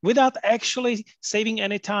necessary without actually saving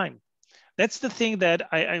any time. That's the thing that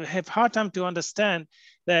I have hard time to understand,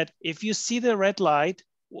 that if you see the red light,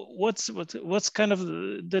 what's kind of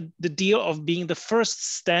the deal of being the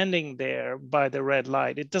first standing there by the red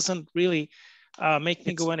light? It doesn't really make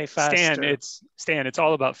me go any faster. Stan, it's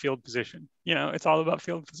all about field position. You know, it's all about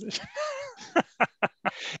field position.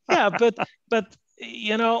 Yeah, but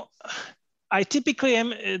you know, I typically am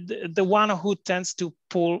the one who tends to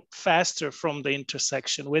pull faster from the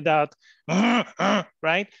intersection without,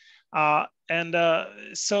 right?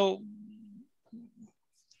 So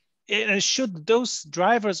should those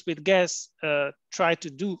drivers with gas try to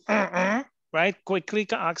do, right, quickly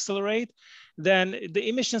accelerate, then the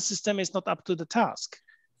emission system is not up to the task.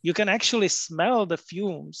 You can actually smell the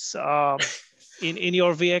fumes in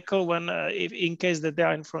your vehicle when, in case that they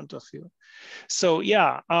are in front of you. So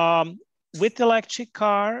yeah, with electric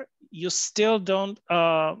car, you still don't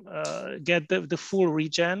get the full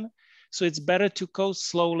regen. So it's better to go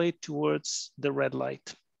slowly towards the red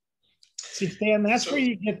light. See, Stan, that's where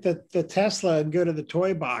you get the Tesla and go to the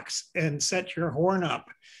toy box and set your horn up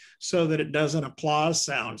so that it does an applause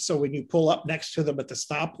sound. So when you pull up next to them at the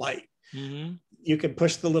stoplight, you can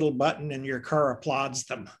push the little button and your car applauds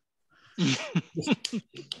them.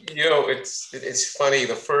 You know, it's funny.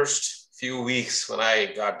 The first few weeks when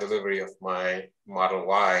I got delivery of my Model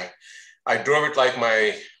Y, I drove it like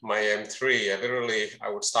my M3. I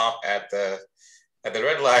would stop at the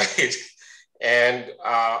red light, and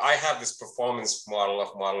I have this performance model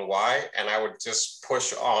of Model Y, and I would just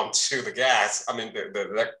push on to the gas. I mean,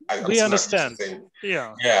 we understand.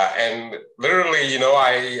 Yeah, and literally, you know,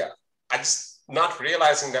 I just not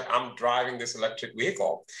realizing that I'm driving this electric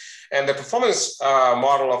vehicle, and the performance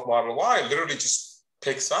model of Model Y literally just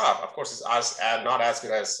picks up. Of course, it's not as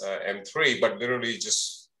good as M3, but literally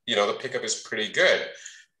just, you know, the pickup is pretty good.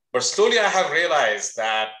 But slowly I have realized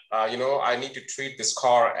that, you know, I need to treat this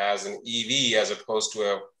car as an EV as opposed to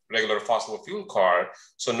a regular fossil fuel car.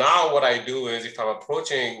 So now what I do is, if I'm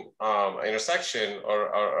approaching an intersection or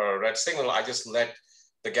a red signal, I just let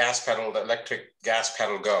the electric gas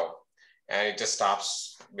pedal go. And it just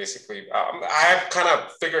stops, basically. I have kind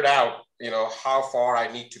of figured out, you know, how far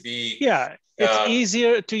I need to be. Yeah, it's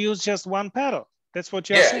easier to use just one pedal. That's what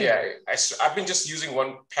you're saying. Yeah. I've been just using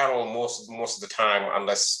one pedal most of the time,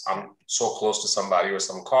 unless I'm so close to somebody or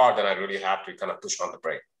some car, then I really have to kind of push on the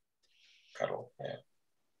brake pedal.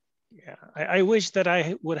 Yeah. I wish that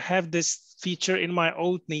I would have this feature in my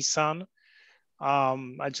old Nissan.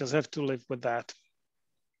 I just have to live with that.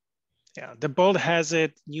 Yeah, the Bolt has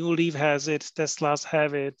it, New Leaf has it, Teslas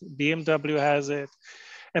have it, BMW has it.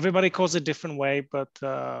 Everybody calls it different way, but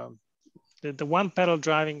the one pedal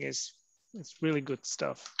driving it's really good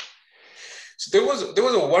stuff. So there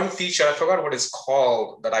was a one feature, I forgot what it's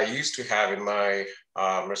called, that I used to have in my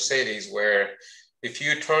Mercedes, where if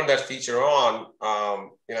you turn that feature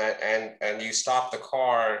on, you know, and you stop the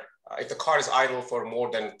car, if the car is idle for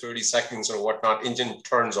more than 30 seconds or whatnot, engine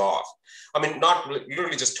turns off. I mean, not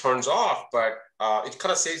literally just turns off, but it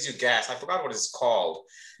kind of saves you gas. I forgot what it's called.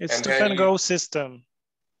 It's stop and go system.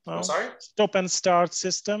 No? I'm sorry? Stop and start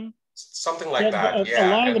system. Something like that.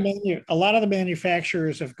 A lot of the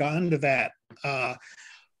manufacturers have gone to that.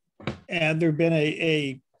 And there have been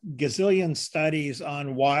a gazillion studies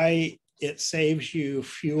on why it saves you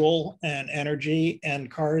fuel and energy, and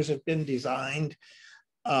cars have been designed.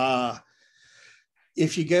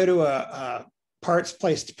 If you go to a parts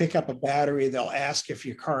place to pick up a battery, they'll ask if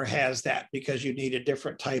your car has that, because you need a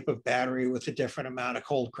different type of battery with a different amount of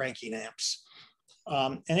cold cranking amps.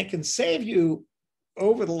 And it can save you,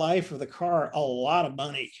 over the life of the car, a lot of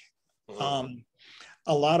money.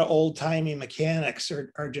 A lot of old-timey mechanics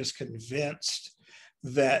are just convinced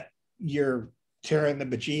that you're tearing the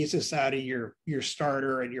bejesus out of your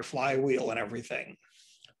starter and your flywheel and everything.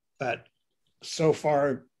 But so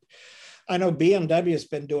far, I know BMW has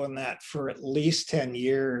been doing that for at least 10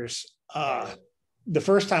 years. The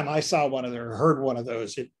first time I saw one of their, heard one of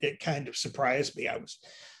those, it kind of surprised me.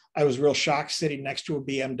 I was real shocked sitting next to a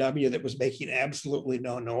BMW that was making absolutely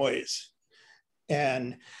no noise.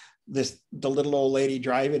 And the little old lady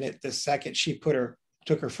driving it, the second she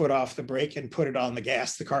took her foot off the brake and put it on the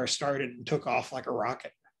gas, the car started and took off like a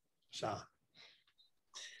rocket. So.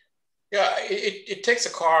 Yeah, it takes a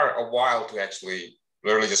car a while to actually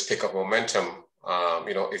literally just pick up momentum.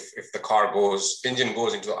 If the engine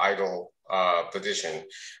goes into idle position,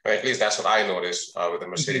 or at least that's what I noticed with the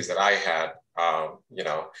Mercedes that I had.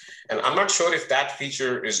 And I'm not sure if that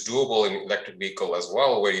feature is doable in electric vehicle as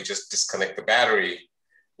well, where you just disconnect the battery,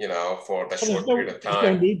 for that short period of time.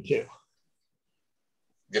 There's no need to.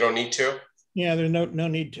 You don't need to? Yeah, there's no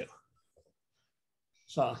need to.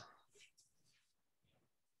 So.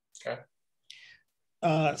 Okay.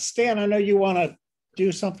 Stan, I know you want to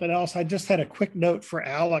do something else. I just had a quick note for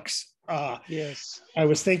Alex. Yes. I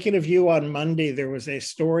was thinking of you on Monday. There was a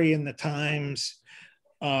story in the Times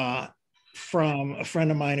from a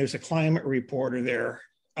friend of mine who's a climate reporter there,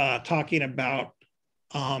 talking about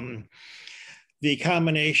the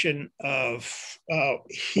combination of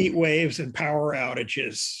heat waves and power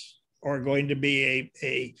outages are going to be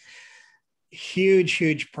a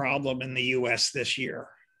huge problem in the US this year.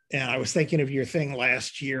 And I was thinking of your thing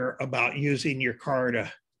last year about using your car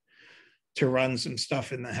to run some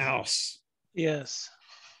stuff in the house. Yes.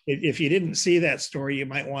 If you didn't see that story, you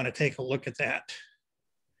might want to take a look at that.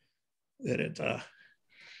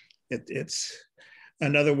 It's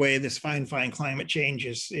another way this fine climate change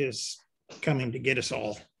is coming to get us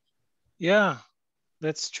all. Yeah,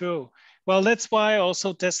 that's true. Well, that's why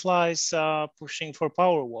also Tesla is pushing for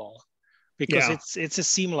Powerwall, because it's a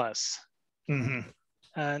seamless. Mm-hmm.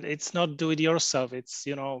 And it's not do it yourself. It's,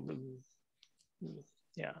 yeah.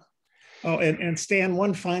 Oh, and Stan,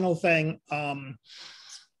 one final thing.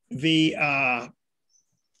 The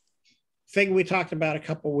thing we talked about a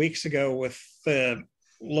couple of weeks ago with the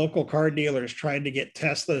local car dealers trying to get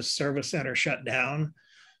Tesla's service center shut down.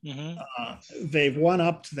 Mm-hmm. They've won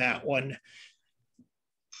up to that one.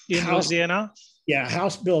 In Louisiana? Yeah,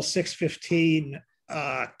 House Bill 615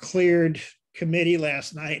 cleared committee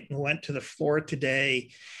last night and went to the floor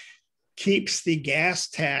today, keeps the gas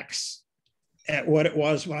tax at what it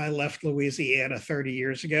was when I left Louisiana 30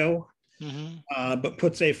 years ago, but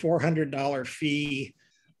puts a $400 fee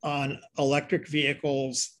on electric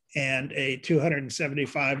vehicles and a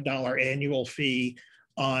 $275 annual fee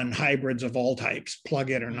on hybrids of all types,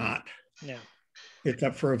 plug-in or not. Yeah. It's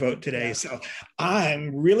up for a vote today. Yeah. So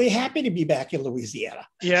I'm really happy to be back in Louisiana.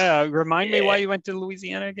 Yeah. Remind me why you went to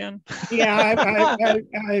Louisiana again. Yeah,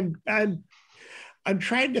 I'm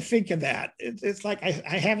trying to think of that. It's like I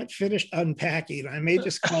haven't finished unpacking. I may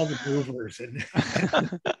just call the movers. And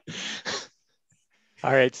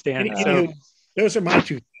all right, Stan. Anyway, those are my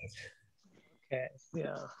two things. Okay.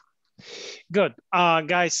 Yeah. Good.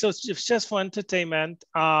 Guys, so just for entertainment,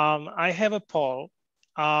 I have a poll.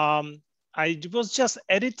 I was just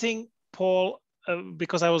editing poll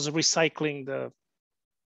because I was recycling the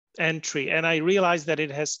entry, and I realized that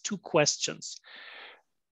it has 2 questions.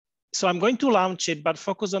 So I'm going to launch it, but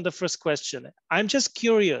focus on the first question. I'm just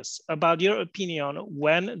curious about your opinion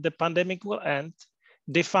when the pandemic will end,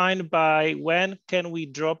 defined by when can we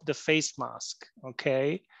drop the face mask,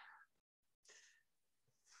 okay?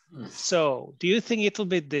 So do you think it'll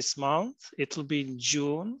be this month? It'll be in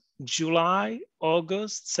June, July,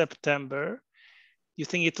 August, September? You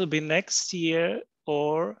think it'll be next year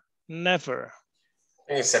or never? I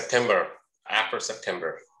think it's September, after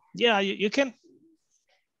September. Yeah, you can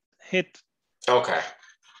hit. Okay.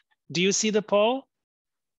 Do you see the poll?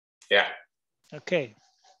 Yeah. Okay.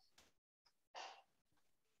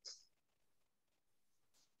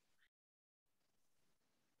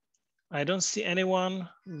 I don't see anyone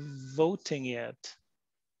voting yet.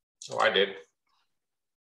 Oh, I did.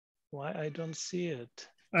 Why I don't see it?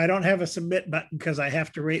 I don't have a submit button because I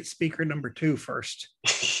have to rate speaker number 2 first.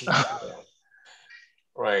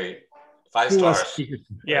 Right. 5 stars.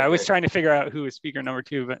 Yeah, I was trying to figure out who was speaker number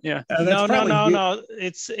 2, but yeah. No.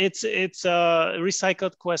 It's a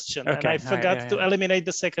recycled question, okay. And I forgot to eliminate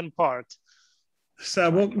the second part. So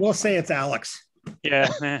we'll say it's Alex.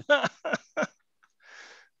 Yeah.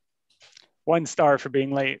 1 star for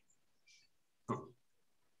being late.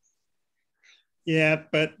 Yeah,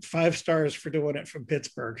 but 5 stars for doing it from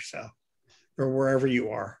Pittsburgh, so, or wherever you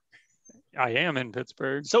are. I am in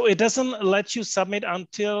Pittsburgh. So it doesn't let you submit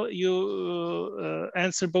until you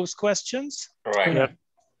answer both questions? Right. Yep.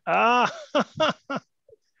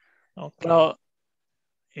 Okay. Well,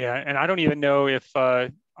 yeah, and I don't even know if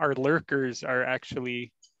our lurkers are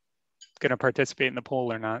actually going to participate in the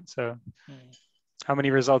poll or not. So how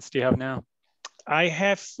many results do you have now? I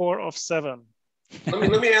have 4 of 7.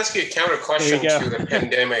 Let me ask you a counter question to the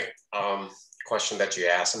pandemic question that you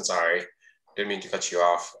asked. I'm sorry, didn't mean to cut you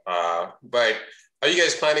off. But are you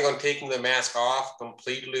guys planning on taking the mask off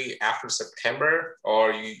completely after September,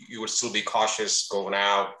 or you would still be cautious going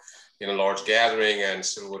out in a large gathering and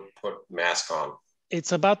still would put mask on?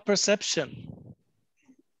 It's about perception.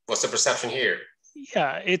 What's the perception here?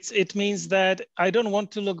 Yeah, it means that I don't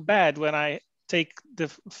want to look bad when I take the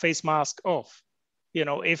face mask off. You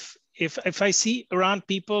know, if I see around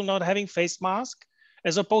people not having face mask,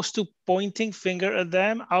 as opposed to pointing finger at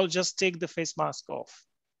them, I'll just take the face mask off.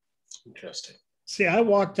 Interesting. See, I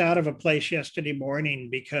walked out of a place yesterday morning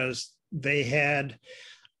because they had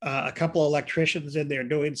a couple of electricians in there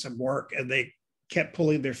doing some work, and they kept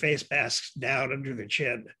pulling their face masks down under their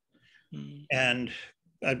chin. And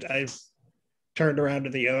I turned around to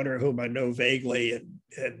the owner, whom I know vaguely,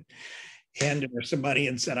 and handed her some money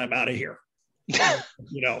and said, "I'm out of here."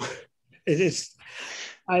 You know, it is.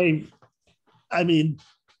 I mean,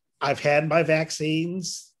 I've had my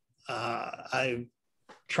vaccines. I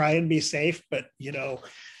try and be safe, but you know,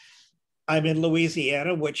 I'm in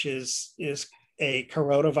Louisiana, which is a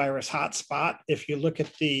coronavirus hotspot. If you look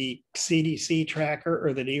at the CDC tracker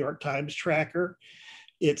or the New York Times tracker,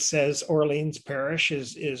 it says Orleans Parish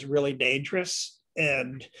is really dangerous.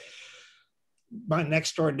 And my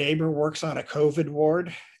next door neighbor works on a COVID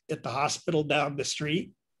ward at the hospital down the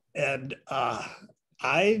street. And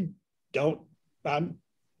I'm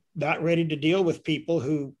not ready to deal with people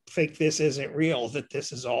who think this isn't real, that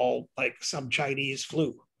this is all like some Chinese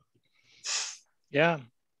flu. Yeah.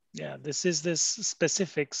 This is this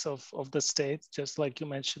specifics of the state, just like you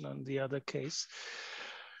mentioned on the other case.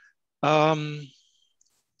 I mean,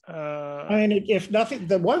 if nothing,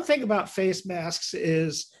 the one thing about face masks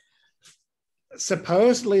is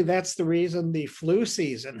supposedly that's the reason the flu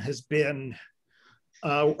season has been,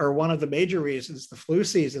 or one of the major reasons the flu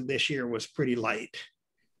season this year was pretty light.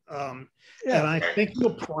 And I think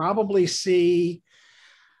you'll probably see,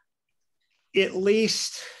 at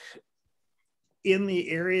least in the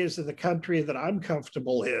areas of the country that I'm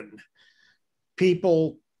comfortable in,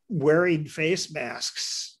 people wearing face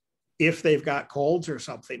masks if they've got colds or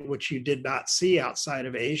something, which you did not see outside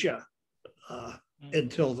of Asia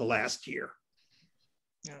until the last year.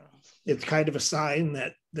 Yeah. It's kind of a sign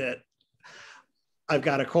that I've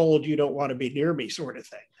got a cold, you don't want to be near me, sort of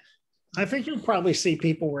thing. I think you'll probably see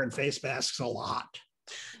people wearing face masks a lot.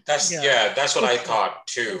 That's what I thought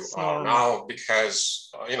too. Now, because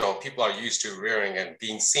you know, people are used to wearing and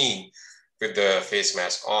being seen with the face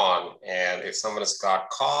mask on, and if someone has got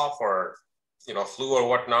cough or you know, flu or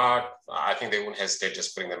whatnot, I think they wouldn't hesitate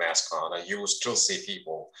just putting the mask on, and you will still see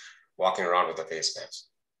people walking around with a face mask.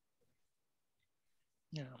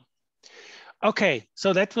 Yeah. Okay,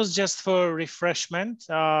 so that was just for refreshment.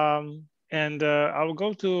 And I'll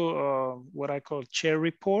go to what I call chair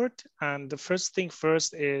report. And the first thing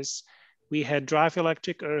first is we had Drive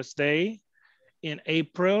Electric Earth Day in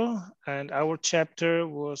April, and our chapter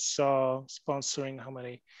was sponsoring how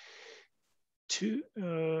many? Two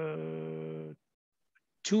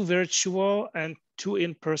virtual and 2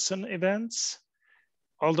 in-person events.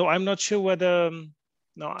 Although I'm not sure whether,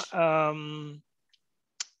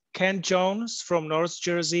 Ken Jones from North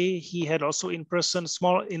Jersey, he had also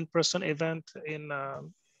small in-person event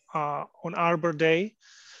on Arbor Day.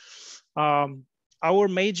 Our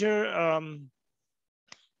major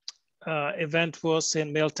event was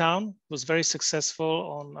in Milltown, was very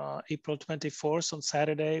successful on April 24th, on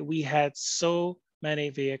Saturday. We had so many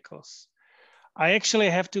vehicles. I actually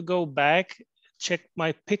have to go back, check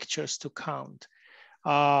my pictures to count.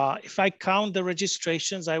 If I count the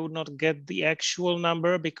registrations, I would not get the actual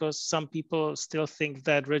number because some people still think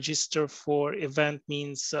that register for event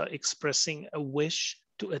means expressing a wish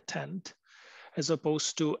to attend, as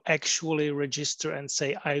opposed to actually register and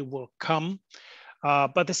say, I will come.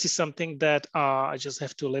 But this is something that I just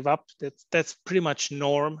have to live up. That's pretty much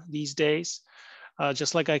norm these days.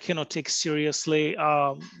 Just like I cannot take seriously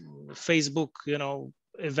Facebook,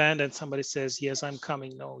 event and somebody says, yes, I'm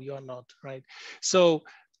coming. No, you're not, right? So,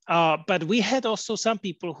 but we had also some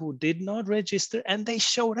people who did not register and they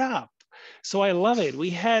showed up. So I love it.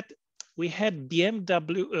 We had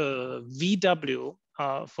BMW, VW,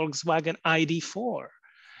 Volkswagen ID4,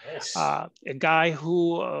 Nice. a guy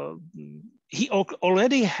who he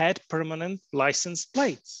already had permanent license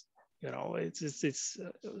plates.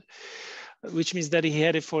 Which means that he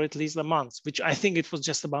had it for at least a month, which I think it was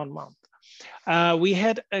just about a month. We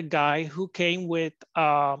had a guy who came with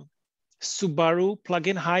Subaru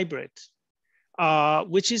plug-in hybrid,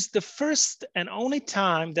 which is the first and only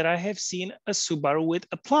time that I have seen a Subaru with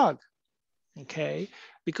a plug. Okay,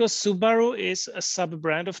 because Subaru is a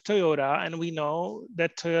sub-brand of Toyota, and we know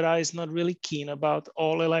that Toyota is not really keen about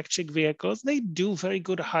all electric vehicles. They do very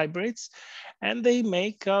good hybrids, and they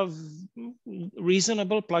make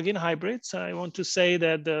reasonable plug-in hybrids. I want to say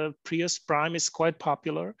that the Prius Prime is quite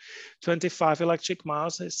popular. 25 electric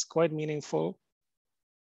miles is quite meaningful.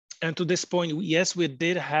 And to this point, yes, we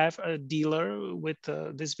did have a dealer with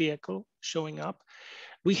this vehicle showing up.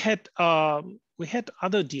 We had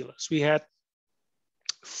other dealers. We had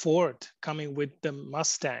Ford coming with the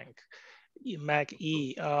Mustang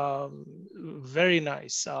Mach-E, very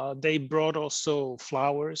nice. They brought also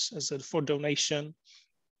flowers for donation,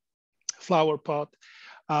 flower pot.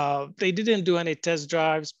 They didn't do any test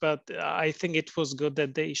drives, but I think it was good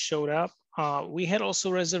that they showed up. We had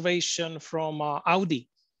also reservation from Audi.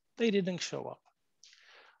 They didn't show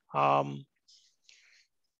up.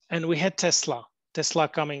 And we had Tesla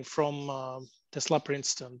coming from Tesla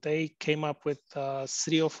Princeton. They came up with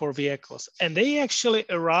 3 or 4 vehicles, and they actually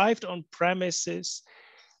arrived on premises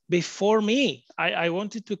before me. I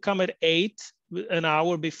wanted to come at 8, an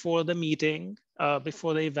hour before the meeting,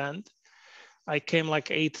 before the event. I came like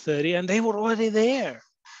 8:30, and they were already there.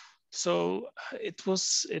 So it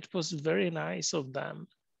was very nice of them.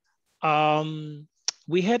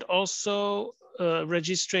 We had also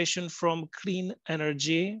registration from Clean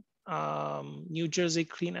Energy, New Jersey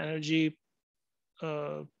Clean Energy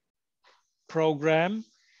program.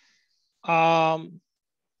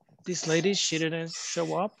 This lady, she didn't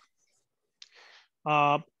show up.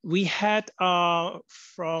 We had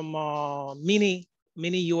from Mini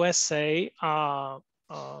USA,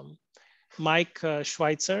 Mike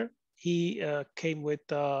Schweitzer. He came with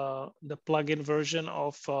the plug-in version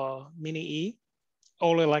of Mini E,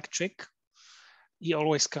 all electric. He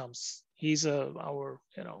always comes. He's our,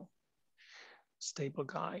 stable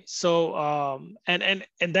guy. So and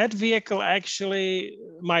that vehicle, actually,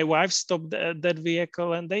 my wife stopped that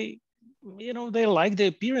vehicle, and they like the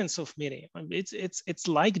appearance of Mini. I mean, it's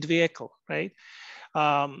liked vehicle, right?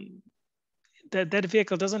 That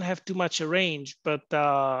vehicle doesn't have too much range, but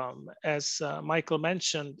as Michael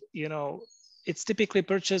mentioned, it's typically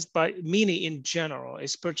purchased by Mini in general.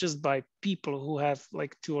 It's purchased by people who have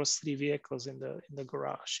like 2 or 3 vehicles in the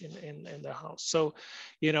garage in the house. So,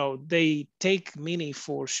 they take Mini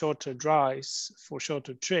for shorter drives, for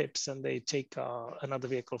shorter trips, and they take another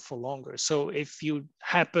vehicle for longer. So if you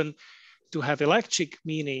happen to have electric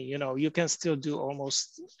Mini, you can still do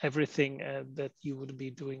almost everything that you would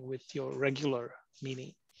be doing with your regular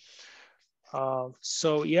Mini.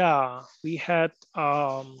 So yeah, we had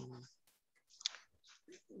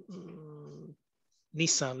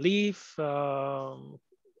Nissan Leaf,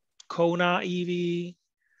 Kona EV.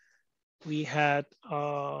 We had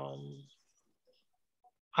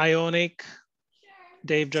Ioniq,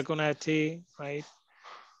 Dave Dragonetti, right?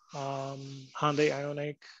 Hyundai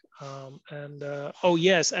Ioniq. And oh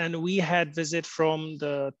yes, and we had visit from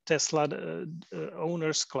the Tesla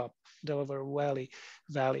Owners Club, Delaware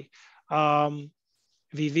Valley.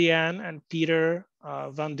 Vivian and Peter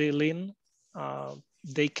Van der Lin,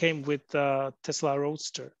 they came with Tesla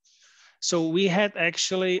Roadster. So we had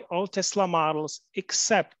actually all Tesla models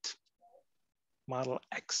except Model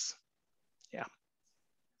X. Yeah,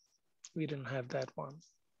 we didn't have that one.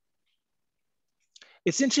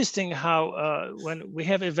 It's interesting how when we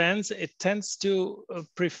have events, it tends to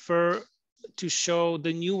prefer to show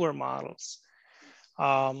the newer models.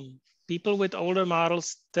 People with older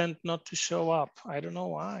models tend not to show up. I don't know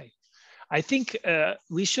why. I think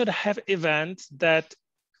we should have events that,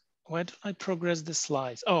 why don't I progress the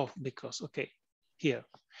slides? Oh, because, okay, here.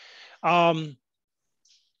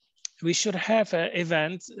 We should have an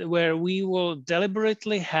event where we will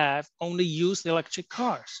deliberately have only used electric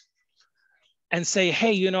cars and say,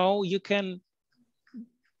 hey, you can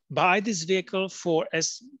buy this vehicle for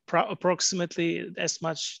approximately that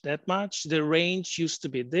much. The range used to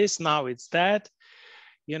be this, now it's that.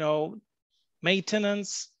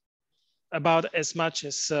 Maintenance about as much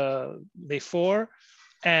as before.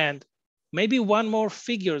 And maybe one more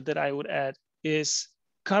figure that I would add is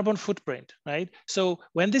carbon footprint, right? So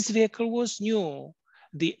when this vehicle was new,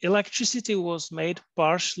 the electricity was made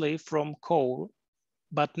partially from coal,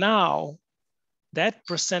 but now that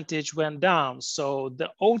percentage went down. So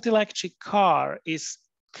the old electric car is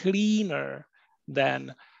cleaner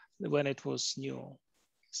than when it was new.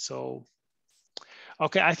 So,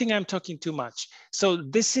 okay, I think I'm talking too much. So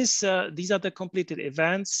this is, these are the completed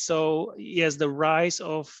events. So yes, the rise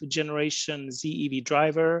of Generation Z EV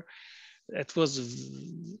driver. It was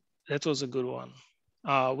That was a good one.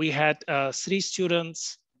 We had 3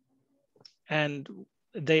 students, and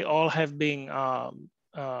they all have been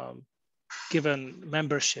given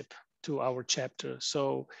membership to our chapter.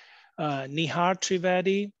 So Nihar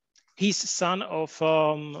Trivedi, he's son of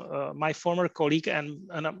my former colleague and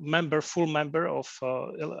a member, full member of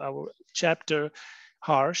our chapter,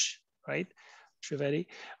 Harsh, right? Trivedi.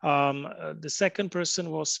 The second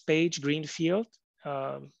person was Paige Greenfield.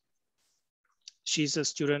 She's a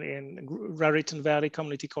student in Raritan Valley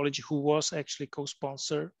Community College who was actually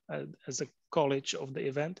co-sponsor as a college of the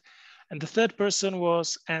event. And the third person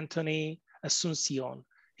was Anthony Asuncion.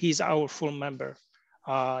 He's our full member.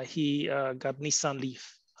 He got Nissan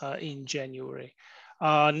Leaf in January.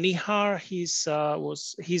 Nihar,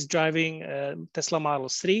 he's driving Tesla Model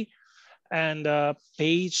 3, and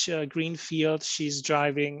Paige Greenfield, she's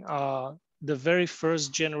driving the very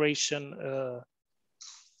first generation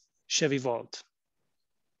Chevy Volt.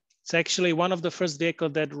 It's actually one of the first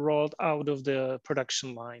vehicles that rolled out of the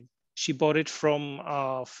production line. She bought it from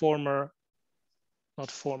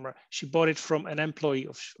she bought it from an employee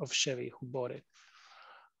of Chevy who bought it.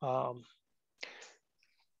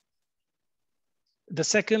 The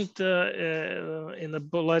second in the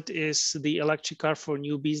bullet is the electric car for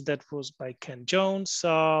newbies that was by Ken Jones.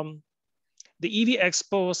 The EV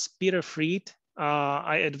Expo was Peter Fried.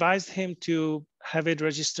 I advised him to have it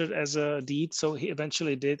registered as a deed, so he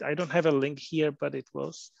eventually did. I don't have a link here, but it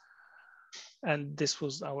was. And this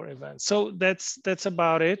was our event. So that's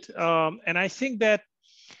about it. And I think that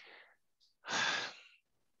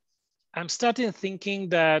I'm starting thinking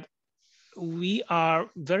that we are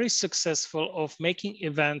very successful of making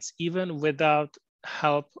events even without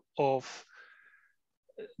help of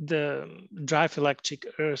the Drive Electric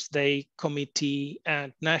Earth Day Committee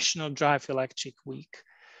and National Drive Electric Week,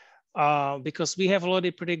 because we have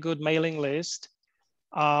already pretty good mailing list.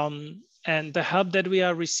 And the help that we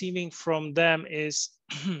are receiving from them is,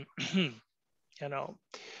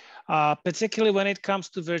 particularly when it comes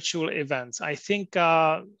to virtual events. I think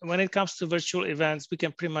when it comes to virtual events, we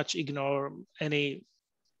can pretty much ignore any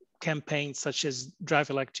campaigns such as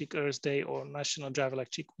Drive Electric Earth Day or National Drive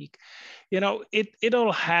Electric Week. It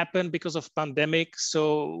all happened because of pandemic.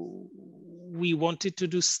 So we wanted to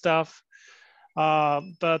do stuff,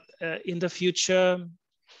 but in the future,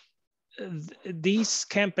 these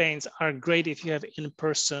campaigns are great if you have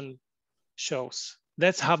in-person shows.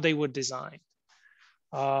 That's how they were designed.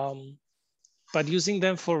 But using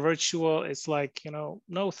them for virtual, it's like,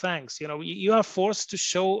 no thanks. You are forced to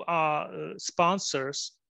show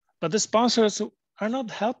sponsors, but the sponsors are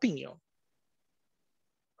not helping you,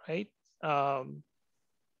 right?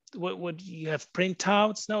 What you have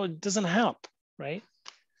printouts? No, it doesn't help, right?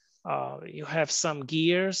 You have some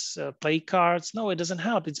gears, play cards. No, it doesn't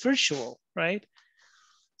help. It's virtual, right?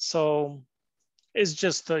 So it's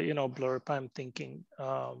just a blurb I'm thinking.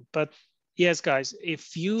 But yes, guys,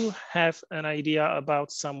 if you have an idea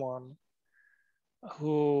about someone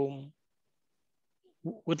who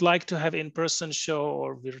would like to have in-person show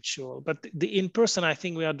or virtual, but the in-person, I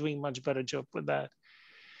think we are doing much better job with that.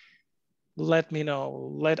 Let me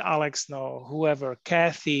know. Let Alex know. Whoever,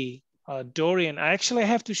 Kathy. Dorian, I actually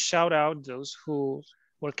have to shout out those who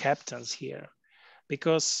were captains here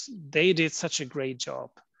because they did such a great job.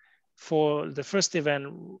 For the first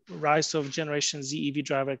event, Rise of Generation Z EV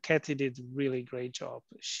Driver, Kathy did a really great job.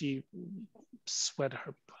 She sweat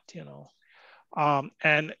her butt,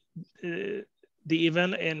 and the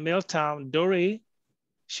event in Milltown, Dory,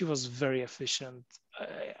 she was very efficient.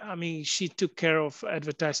 I mean, she took care of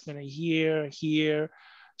advertisement here.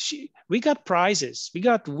 We got prizes. We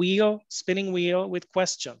got spinning wheel with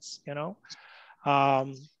questions,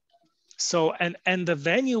 So, and the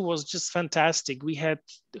venue was just fantastic. We had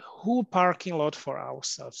the whole parking lot for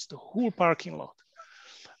ourselves, the whole parking lot.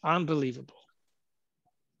 Unbelievable.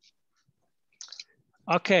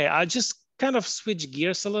 Okay, I'll just kind of switch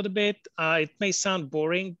gears a little bit. It may sound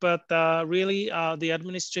boring, but really the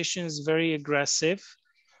administration is very aggressive.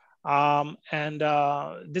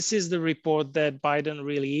 This is the report that Biden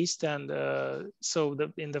released. And so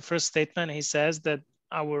in the first statement, he says that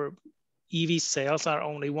our EV sales are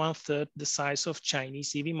only 1/3 the size of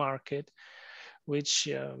Chinese EV market, which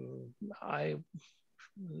I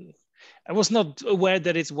was not aware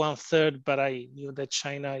that it's 1/3, but I knew that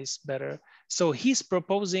China is better. So he's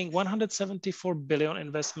proposing 174 billion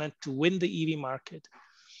investment to win the EV market.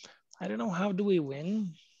 I don't know, how do we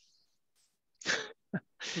win?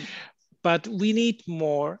 But we need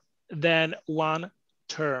more than one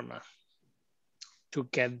term to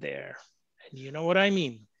get there. And you know what I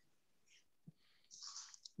mean?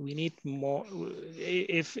 We need more.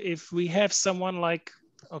 If we have someone like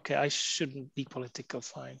Okay, I shouldn't be political,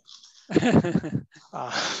 fine.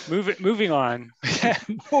 Moving on.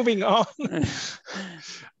 Moving on.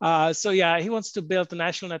 So yeah, he wants to build a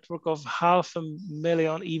national network of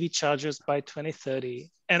 500,000 EV chargers by 2030.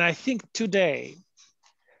 And I think today,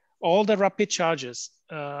 all the rapid chargers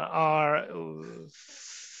are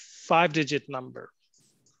 5-digit number.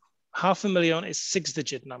 500,000 is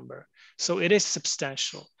 6-digit number. So it is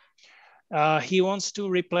substantial. He wants to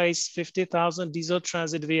replace 50,000 diesel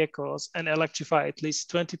transit vehicles and electrify at least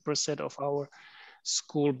 20% of our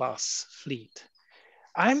school bus fleet.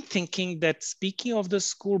 I'm thinking that, speaking of the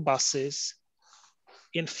school buses,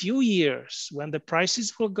 in few years, when the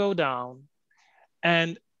prices will go down,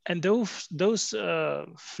 and those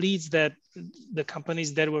fleets, that the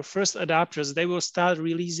companies that were first adopters, they will start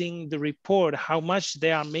releasing the report how much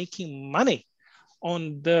they are making money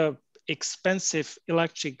on the expensive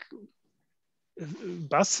electric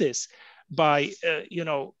buses by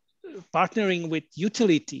partnering with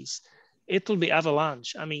utilities. It will be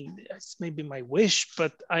avalanche. I mean, it's maybe my wish,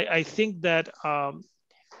 but I think that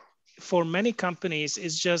for many companies,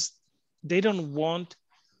 it's just they don't want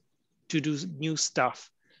to do new stuff.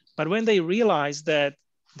 But when they realize that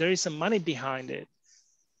there is some money behind it,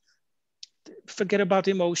 forget about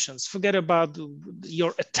emotions, forget about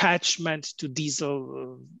your attachment to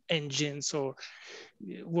diesel engines or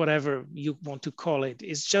whatever you want to call it.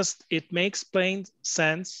 It's just, it makes plain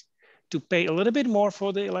sense to pay a little bit more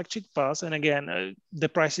for the electric bus. And again, the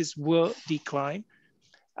prices will decline.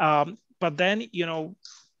 But then, you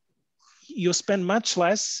spend much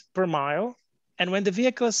less per mile. And when the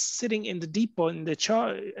vehicle is sitting in the depot, in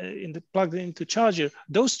the plugged into charger,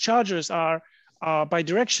 those chargers are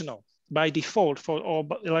bidirectional by default for all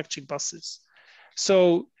electric buses.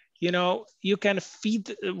 So, you can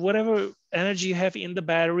feed whatever energy you have in the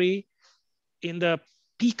battery in the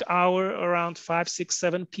peak hour around 5, 6,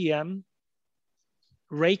 7 p.m.,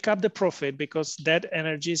 rake up the profit because that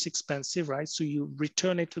energy is expensive, right? So you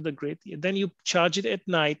return it to the grid. Then you charge it at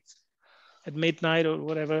night, at midnight or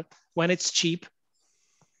whatever, when it's cheap.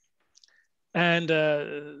 And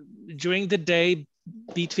during the day,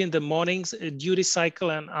 between the morning's duty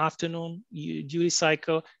cycle and afternoon duty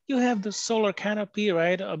cycle, you have the solar canopy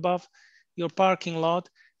right above your parking lot.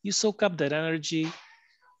 You soak up that energy,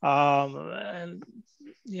 and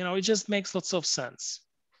it just makes lots of sense.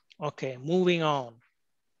 Okay, moving on.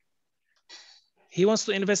 He wants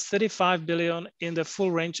to invest 35 billion in the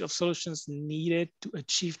full range of solutions needed to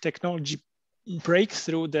achieve technology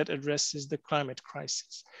breakthrough that addresses the climate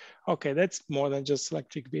crisis. Okay, that's more than just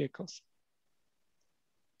electric vehicles.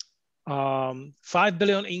 5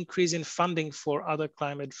 billion increase in funding for other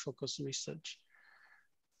climate-focused research,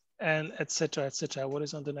 and et cetera, et cetera. What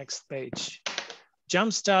is on the next page?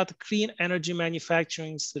 Jumpstart clean energy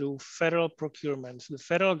manufacturing through federal procurement. The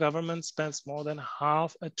federal government spends more than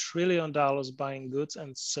 $500 billion buying goods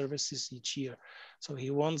and services each year. So he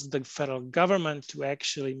wants the federal government to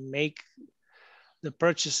actually make the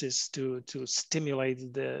purchases to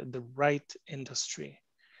stimulate the right industry.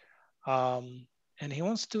 And he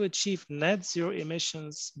wants to achieve net zero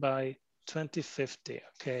emissions by 2050.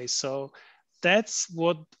 Okay, so that's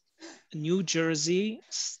what New Jersey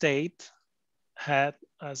state had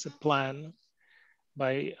as a plan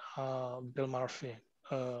by Bill Murphy.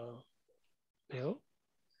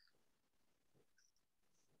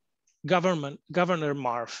 Governor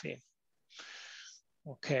Murphy.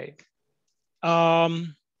 Okay.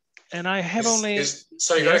 And I have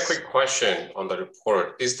sorry, got a quick question on the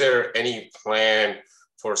report. Is there any plan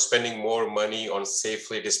for spending more money on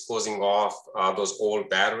safely disposing of those old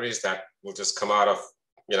batteries that will just come out of,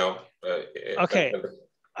 Okay,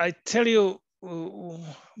 I tell you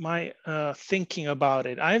my thinking about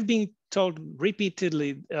it. I've been told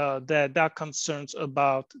repeatedly that there are concerns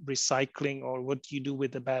about recycling or what you do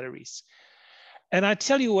with the batteries. And I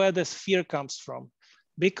tell you where this fear comes from.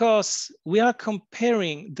 Because we are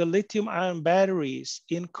comparing the lithium-ion batteries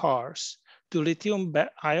in cars to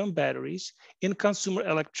lithium-ion batteries in consumer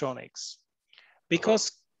electronics.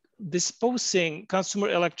 Because disposing consumer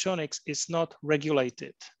electronics is not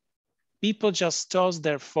regulated. People just toss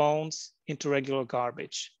their phones into regular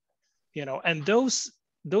garbage, and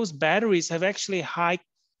those batteries have actually high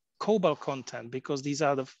cobalt content because these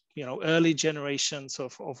are the early generations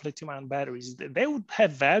of lithium-ion batteries. They would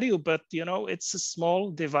have value, but it's a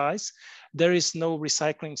small device. There is no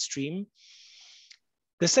recycling stream.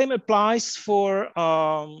 The same applies for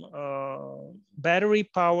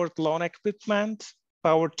battery-powered lawn equipment,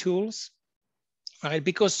 power tools, right?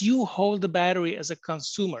 Because you hold the battery as a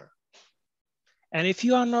consumer. And if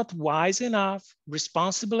you are not wise enough,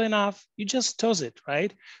 responsible enough, you just toss it,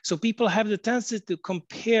 right? So people have the tendency to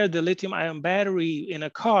compare the lithium-ion battery in a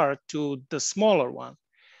car to the smaller one.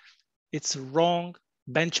 It's wrong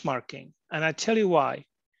benchmarking. And I tell you why.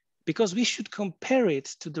 Because we should compare it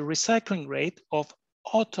to the recycling rate of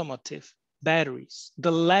automotive batteries,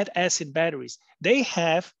 the lead acid batteries. They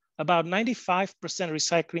have about 95%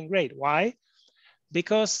 recycling rate. Why?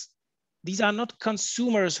 Because these are not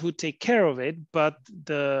consumers who take care of it, but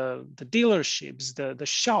the dealerships, the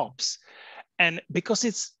shops. And because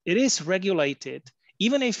it is regulated,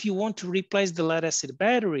 even if you want to replace the lead acid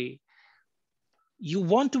battery, you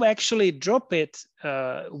want to actually drop it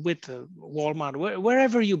with Walmart,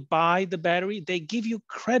 wherever you buy the battery, they give you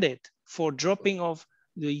credit for dropping off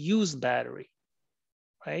the used battery,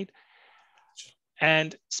 right?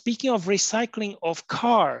 And speaking of recycling of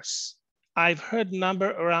cars, I've heard number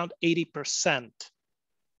around 80%.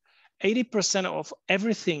 80% of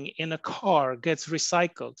everything in a car gets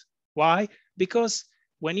recycled. Why? Because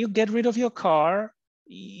when you get rid of your car,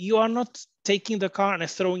 you are not taking the car and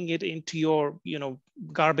throwing it into your,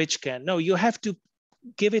 garbage can. No, you have to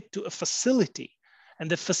give it to a facility, and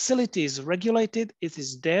the facility is regulated. It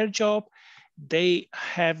is their job. They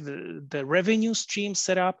have the revenue stream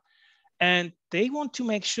set up, and they want to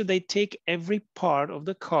make sure they take every part of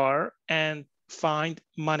the car and find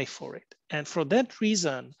money for it. And for that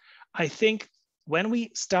reason, I think when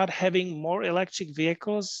we start having more electric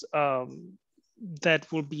vehicles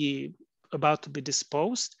that will be about to be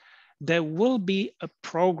disposed, there will be a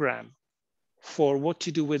program for what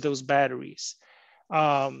to do with those batteries.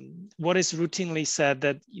 What is routinely said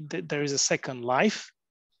that there is a second life,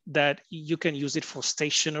 that you can use it for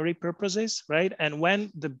stationary purposes, right? And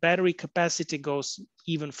when the battery capacity goes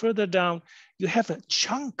even further down, you have a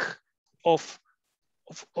chunk of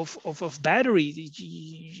battery.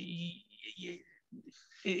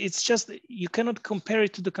 It's just, you cannot compare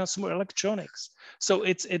it to the consumer electronics. So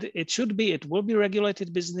it will be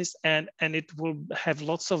regulated business, and it will have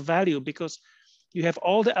lots of value because you have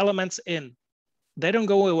all the elements in. They don't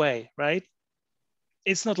go away, right?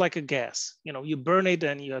 It's not like a gas, you burn it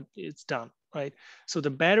and it's done, right? So the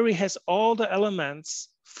battery has all the elements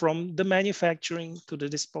from the manufacturing to the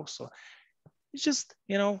disposal. It's just,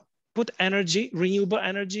 put energy, renewable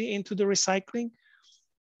energy into the recycling,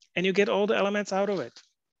 and you get all the elements out of it.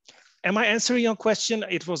 Am I answering your question?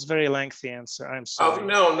 It was a very lengthy answer. I'm sorry.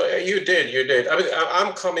 No, you did. I mean,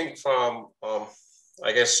 I'm coming from,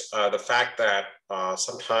 I guess, the fact that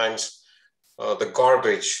sometimes the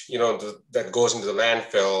garbage, that goes into the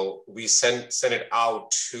landfill, we send it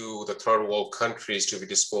out to the third world countries to be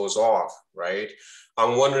disposed of, right?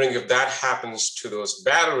 I'm wondering if that happens to those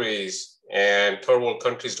batteries and third world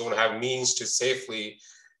countries don't have means to safely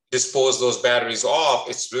dispose those batteries off,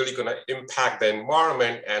 it's really going to impact the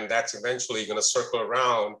environment, and that's eventually going to circle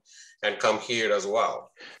around and come here as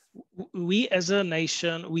well. We as a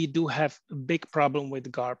nation, we do have a big problem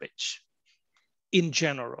with garbage in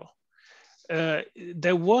general.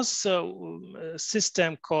 There was a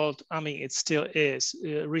system called, it still is,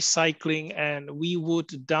 recycling, and we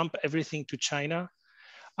would dump everything to China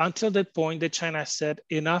until the point that China said,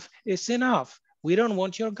 enough is enough. We don't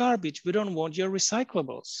want your garbage. We don't want your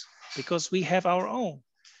recyclables because we have our own.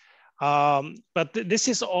 But this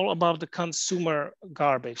is all about the consumer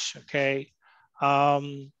garbage, okay?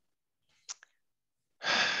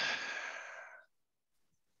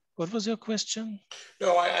 What was your question?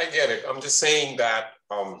 No, I get it. I'm just saying that,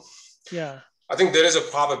 yeah, I think there is a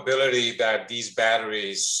probability that these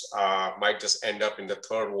batteries might just end up in the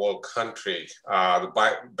third world country. The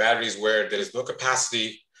batteries where there is no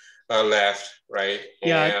capacity left, right?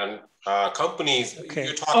 Yeah. And companies, okay.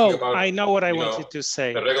 You're talking about. I know what I wanted to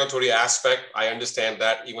say. The regulatory aspect, I understand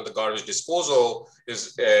that even the garbage disposal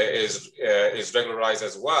is regularized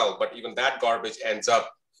as well, but even that garbage ends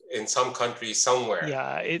up in some country somewhere.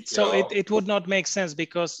 Yeah, it would not make sense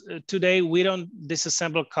because today we don't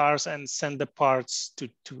disassemble cars and send the parts to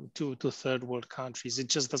third world countries. It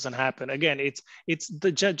just doesn't happen. Again, it's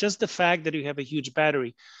just the fact that you have a huge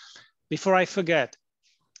battery. Before I forget,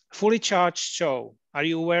 fully charged show. Are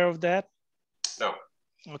you aware of that? No.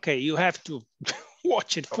 Okay, you have to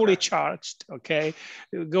watch it fully charged. Okay,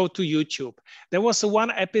 go to YouTube. There was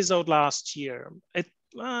one episode last year. At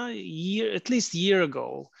least a year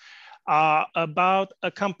ago, about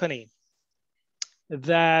a company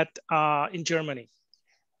that in Germany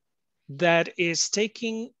that is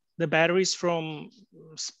taking the batteries from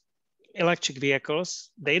electric vehicles.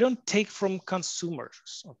 They don't take from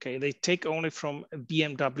consumers, okay? They take only from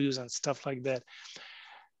BMWs and stuff like that.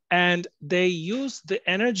 And they use the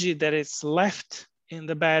energy that is left in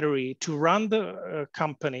the battery to run the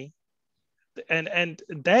company. And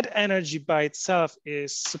that energy by itself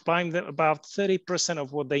is supplying them about 30%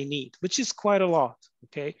 of what they need, which is quite a lot,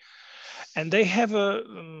 okay? And they have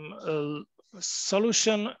a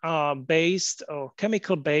solution based or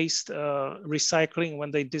chemical based recycling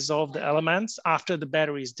when they dissolve the elements after the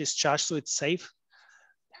battery is discharged, so it's safe.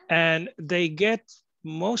 And they get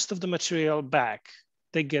most of the material back.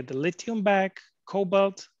 They get the lithium back,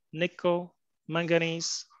 cobalt, nickel,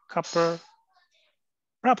 manganese, copper,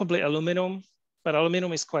 probably aluminum, but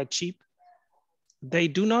aluminum is quite cheap. They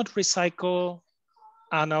do not recycle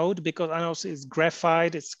anode because anode is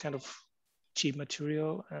graphite. It's kind of cheap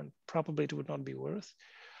material and probably it would not be worth.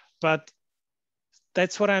 But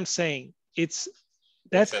that's what I'm saying. It's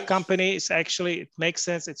that company is actually, it makes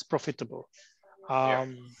sense. It's profitable.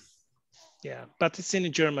 Yeah, but it's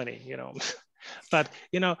in Germany, you know. But,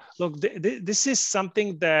 you know, look, this is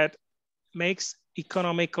something that makes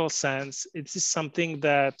economical sense. It is something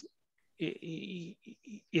that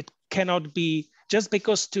it cannot be, just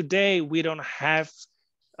because today we don't have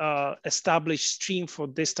established stream for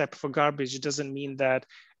this type of garbage, it doesn't mean that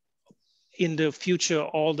in the future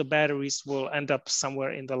all the batteries will end up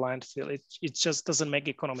somewhere in the landfill. It just doesn't make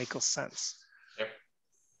economical sense. Yep.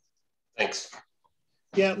 Thanks.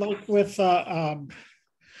 Yeah, like with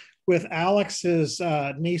Alex's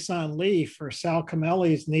Nissan Leaf or Sal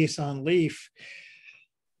Camelli's Nissan Leaf,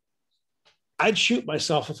 I'd shoot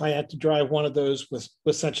myself if I had to drive one of those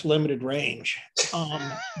with such limited range.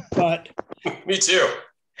 But me too.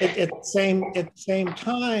 At the same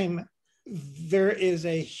time, there is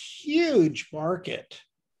a huge market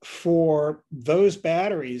for those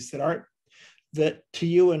batteries that to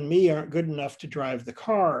you and me aren't good enough to drive the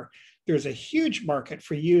car. There's a huge market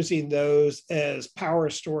for using those as power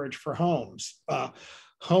storage for homes.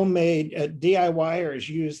 Homemade DIYers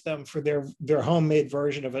use them for their homemade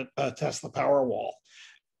version of a Tesla Powerwall.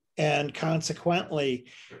 And consequently,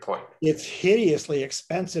 it's hideously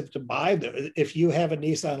expensive to buy them. If you have a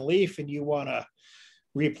Nissan Leaf and you want to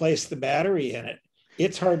replace the battery in it,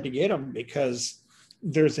 it's hard to get them because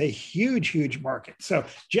there's a huge market. So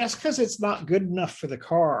just because it's not good enough for the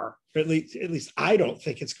car, at least I don't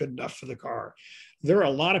think it's good enough for the car, there are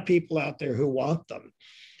a lot of people out there who want them.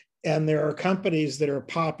 And there are companies that are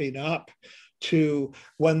popping up to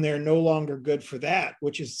when they're no longer good for that,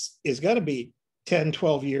 which is going to be 10,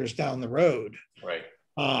 12 years down the road. Right.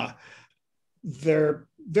 They're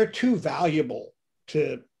too valuable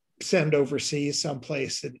to send overseas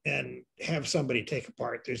someplace and have somebody take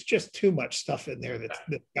apart. There's just too much stuff in there that's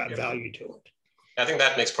got value to it. I think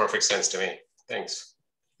that makes perfect sense to me. Thanks.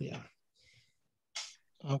 Yeah.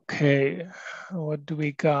 Okay, what do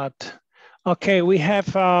we got? Okay, we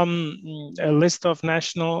have a list of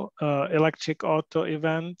national electric auto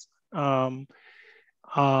events.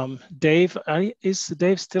 Dave, is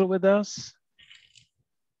Dave still with us?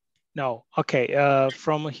 No, okay,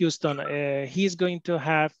 from Houston. He's going to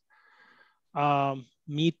have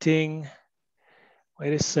meeting,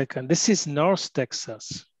 wait a second, this is North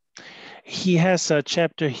Texas. He has a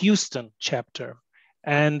chapter, Houston chapter,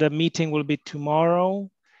 and the meeting will be tomorrow.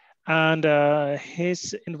 And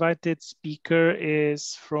his invited speaker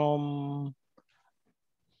is from,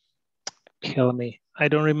 kill me, I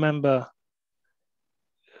don't remember,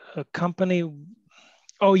 a company,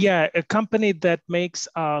 oh yeah, a company that makes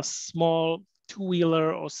small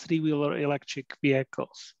two-wheeler or three-wheeler electric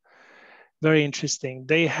vehicles. Very interesting.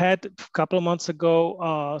 They had a couple of months ago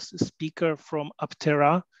a speaker from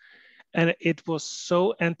Aptera, and it was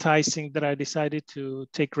so enticing that I decided to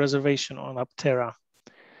take reservation on Aptera.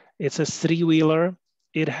 It's a three-wheeler.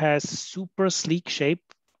 It has super sleek shape.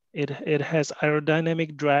 It has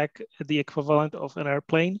aerodynamic drag, the equivalent of an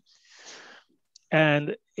airplane.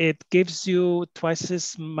 And it gives you twice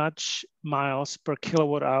as much miles per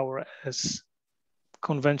kilowatt hour as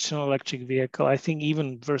conventional electric vehicle, I think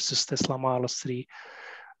even versus Tesla Model 3.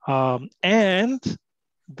 And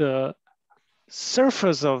the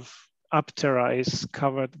surface of Aptera is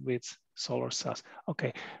covered with solar cells.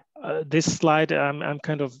 Okay, this slide I'm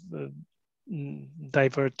kind of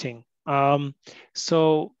diverting.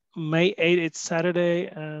 So May 8th, it's Saturday,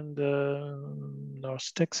 and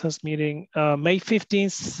North Texas meeting. May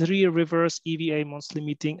 15th, Three Rivers EVA monthly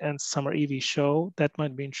meeting and summer EV show. That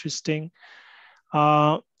might be interesting.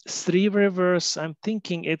 Three Rivers, I'm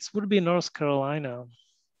thinking it would be North Carolina.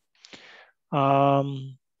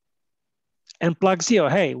 And Plugzio,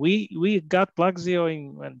 hey, we got Plugzio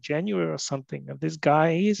in January or something. And this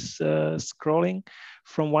guy is scrolling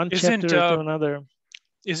from one chapter to another.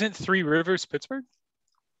 Isn't Three Rivers Pittsburgh?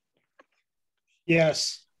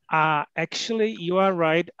 Yes. Actually, you are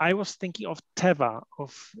right. I was thinking of Teva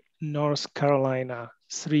of North Carolina.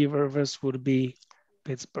 Three Rivers would be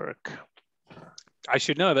Pittsburgh. I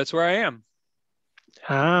should know. That's where I am.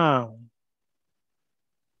 Ah.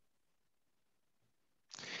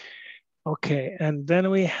 Okay, and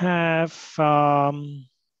then we have,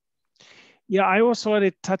 yeah, I was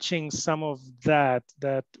already touching some of that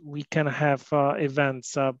we can have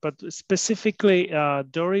events, but specifically,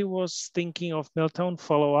 Dory was thinking of Milltown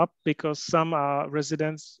follow-up because some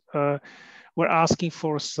residents were asking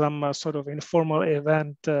for some sort of informal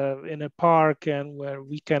event in a park and where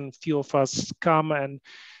we can, few of us come and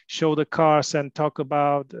show the cars and talk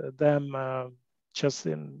about them just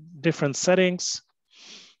in different settings.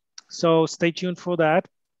 So stay tuned for that.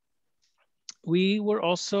 We were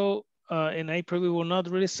also, in April, we were not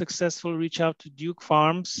really successful reach out to Duke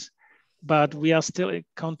Farms, but we are still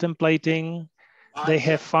contemplating. They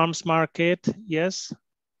have farms market, yes.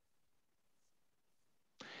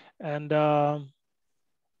 And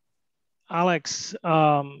Alex,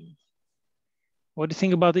 what do you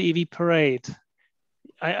think about the EV parade?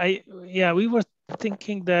 Yeah, we were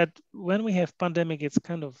thinking that when we have pandemic, it's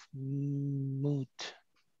kind of moot.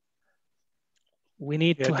 We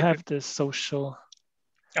need to have this social.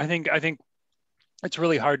 I think it's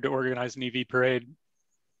really hard to organize an EV parade.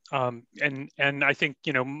 And I think,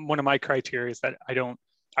 you know, one of my criteria is that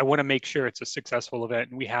I want to make sure it's a successful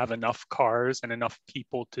event and we have enough cars and enough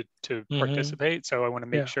people to participate. So I want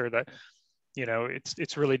to make sure that, you know,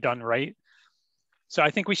 it's really done right. So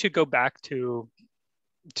I think we should go back to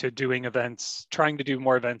doing events, trying to do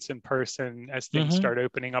more events in person as things start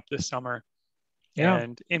opening up this summer. Yeah.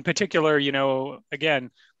 And in particular, you know,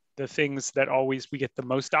 again, the things that always we get the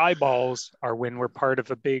most eyeballs are when we're part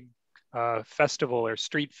of a big festival or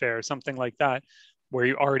street fair or something like that, where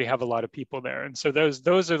you already have a lot of people there. And so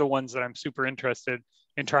those are the ones that I'm super interested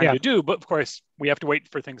in trying to do. But of course, we have to wait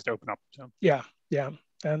for things to open up. So yeah.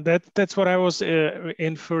 And that's what I was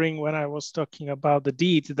inferring when I was talking about the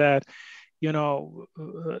deed, that, you know,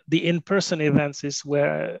 the in-person events is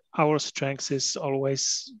where our strength is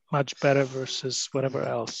always much better versus whatever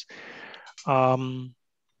else.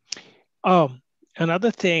 Oh, another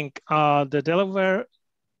thing, the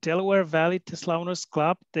Delaware Valley Tesla Owners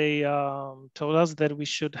Club, they told us that we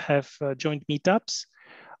should have joint meetups.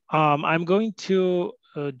 I'm going to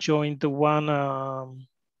join the one.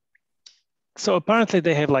 So apparently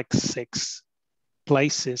they have like 6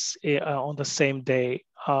 places on the same day,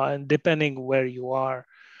 and depending where you are.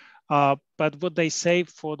 But what they say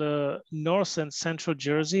for the North and Central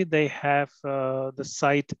Jersey, they have the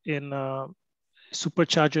site in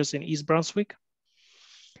Superchargers in East Brunswick.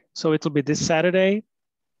 So it'll be this Saturday.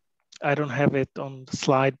 I don't have it on the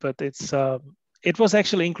slide, but it's it was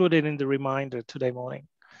actually included in the reminder today morning.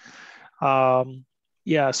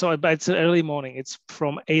 Yeah, so it's early morning. It's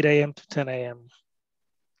from 8 a.m. to 10 a.m.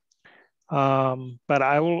 But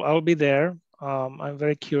I'll be there. I'm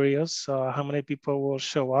very curious how many people will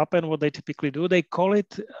show up and what they typically do. They call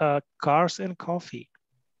it Cars and Coffee.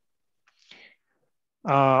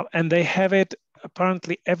 And they have it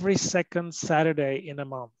apparently every second Saturday in a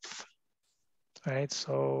month. Right,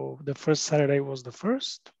 so the first Saturday was the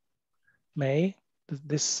 1st May.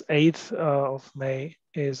 This 8th of May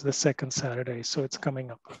is the second Saturday, so it's coming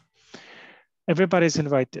up. Everybody's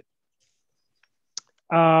invited.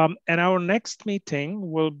 And our next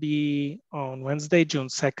meeting will be on Wednesday, June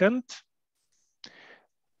 2nd.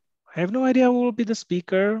 I have no idea who will be the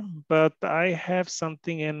speaker, but I have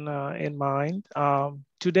something in mind.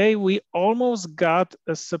 Today, we almost got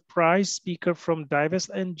a surprise speaker from Divest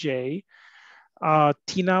NJ,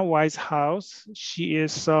 Tina Wisehouse. She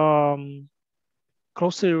is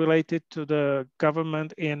closely related to the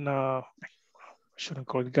government in, I shouldn't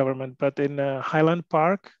call it government, but in Highland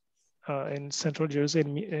Park in Central Jersey,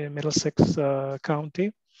 in Middlesex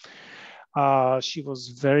County. She was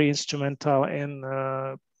very instrumental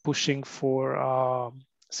in pushing for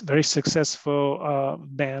very successful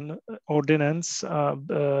ban ordinance,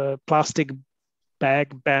 plastic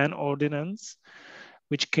bag ban ordinance,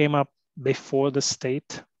 which came up before the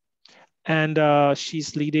state. And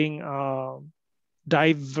she's leading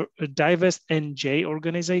Divest NJ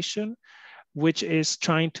organization, which is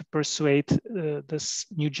trying to persuade this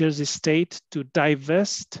New Jersey state to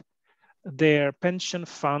divest their pension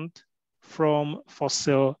fund from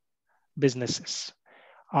fossil businesses.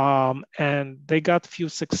 And they got few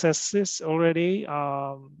successes already.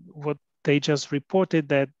 What they just reported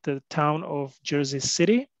that the town of Jersey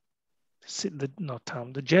City,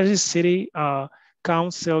 the Jersey City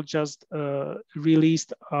Council just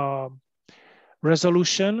released a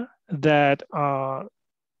resolution that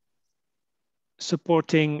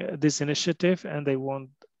supporting this initiative, and they want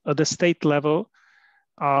at the state level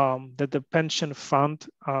that the pension fund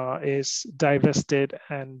is divested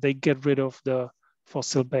and they get rid of the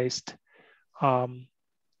fossil-based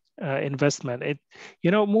investment.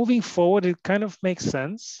 Moving forward, it kind of makes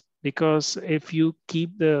sense, because if you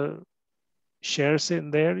keep the shares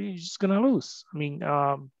in there, you're just gonna lose. I mean,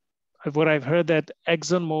 what I've heard that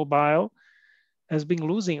ExxonMobil has been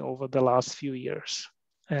losing over the last few years,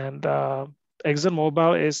 and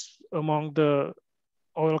ExxonMobil is among the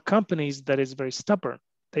oil companies that is very stubborn.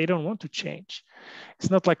 They don't want to change. It's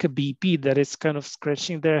not like a BP that is kind of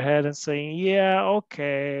scratching their head and saying, yeah,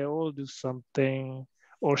 okay, we'll do something.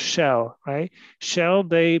 Or Shell, right? Shell,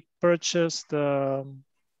 they purchased the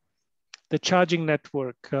charging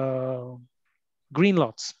network, green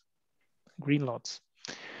lots.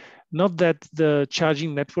 Not that the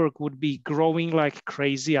charging network would be growing like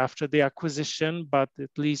crazy after the acquisition, but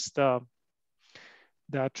at least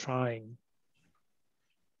they're trying.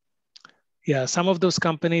 Yeah, some of those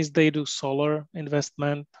companies, they do solar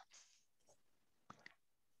investment.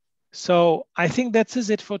 So I think that's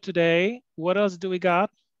it for today. What else do we got?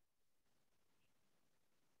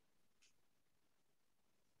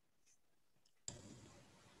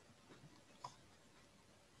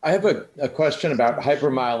 I have a question about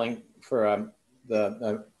hypermiling for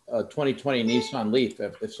the 2020 Nissan Leaf,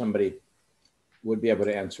 if somebody would be able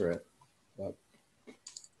to answer it.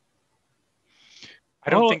 I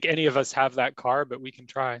don't think any of us have that car, but we can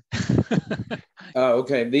try.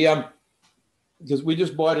 Okay. Because we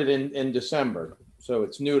just bought it in December, so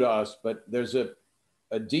it's new to us, but there's a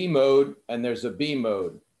D mode and there's a B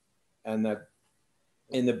mode. And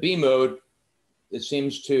in the B mode, it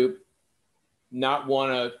seems to not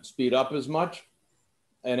want to speed up as much.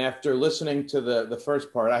 And after listening to the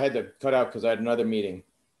first part, I had to cut out because I had another meeting.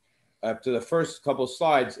 After the first couple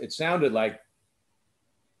slides, it sounded like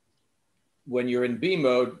when you're in B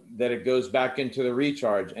mode that it goes back into the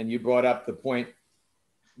recharge. And you brought up the point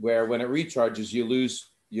where when it recharges,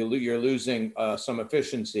 you're losing some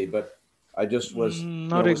efficiency. But I just was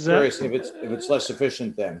curious if it's less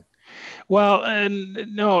efficient then. Well,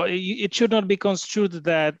 no, it should not be construed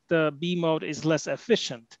that the B mode is less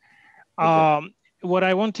efficient. Okay. What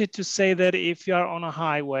I wanted to say that if you are on a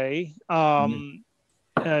highway,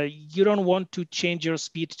 you don't want to change your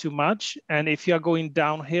speed too much. And if you are going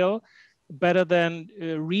downhill, better than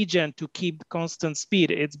regen to keep constant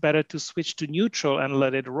speed, it's better to switch to neutral and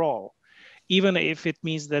let it roll. Even if it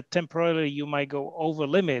means that temporarily you might go over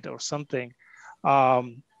limit or something.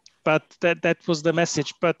 But that was the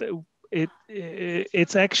message. But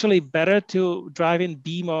it's actually better to drive in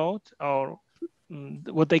B mode, or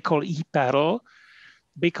what they call e-pedal,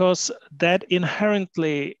 because that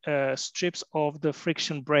inherently strips off the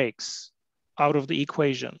friction brakes out of the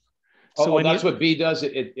equation. So that's what B does.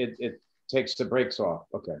 It takes the brakes off.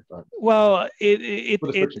 Okay. Right. Well,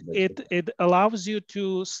 it allows you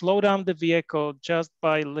to slow down the vehicle just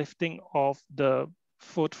by lifting off the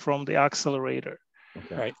foot from the accelerator.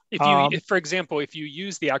 Okay. Right. If, for example, if you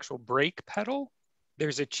use the actual brake pedal,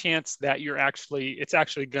 there's a chance that it's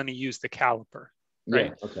actually going to use the caliper.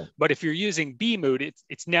 Right. Yeah, okay. But if you're using B mode,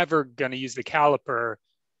 it's never going to use the caliper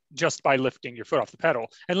just by lifting your foot off the pedal.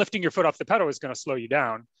 And lifting your foot off the pedal is going to slow you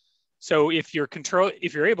down. So if you're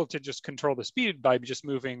able to just control the speed by just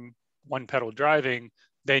moving one pedal driving,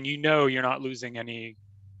 then you're not losing any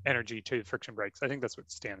energy to friction brakes. I think that's what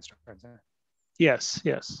Stan's trying to say. Yes.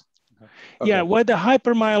 Okay. Yeah, where the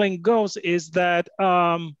hypermiling goes is that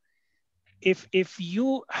if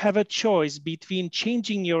you have a choice between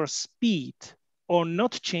changing your speed or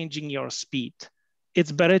not changing your speed,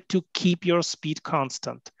 it's better to keep your speed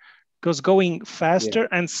constant. Because going faster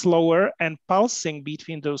and slower and pulsing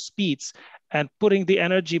between those speeds and putting the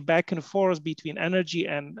energy back and forth between energy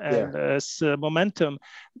and momentum,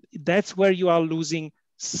 that's where you are losing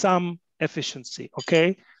some efficiency,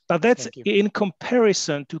 okay? But that's in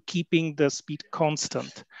comparison to keeping the speed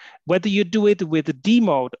constant. Whether you do it with D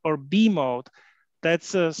mode or B mode,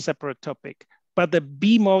 that's a separate topic. But the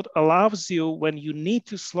B mode allows you, when you need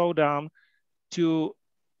to slow down, to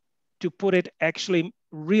put it actually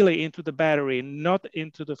really into the battery, not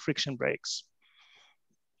into the friction brakes.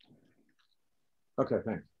 Okay,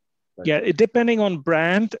 thanks. Yeah, depending on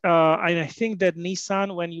brand, and I think that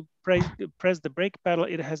Nissan, when you press the brake pedal,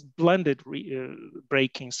 it has blended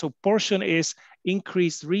braking. So portion is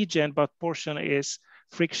increased regen, but portion is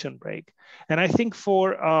friction brake. And I think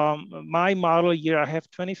for my model year, I have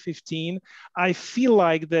 2015, I feel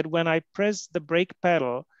like that when I press the brake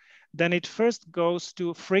pedal, then it first goes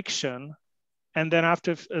to friction, And then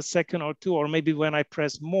after a second or two, or maybe when I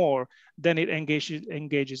press more, then it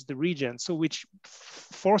engages the regen. So which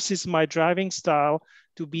forces my driving style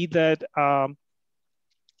to be that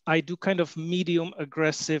I do kind of medium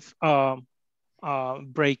aggressive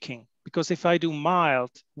braking. Because if I do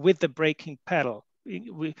mild with the braking pedal,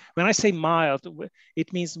 when I say mild,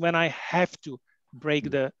 it means when I have to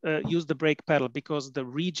use the brake pedal because the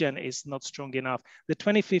regen is not strong enough. The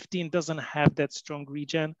 2015 doesn't have that strong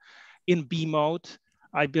regen. In B mode,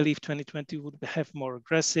 I believe 2020 would have more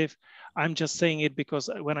aggressive. I'm just saying it because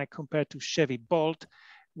when I compare to Chevy Bolt,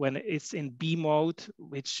 when it's in B mode,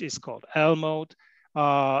 which is called L mode,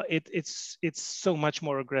 it's so much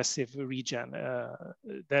more aggressive regen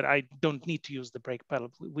that I don't need to use the brake pedal.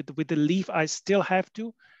 With the Leaf, I still have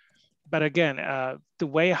to. But again, the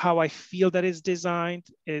way how I feel that is designed,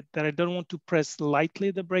 that I don't want to press lightly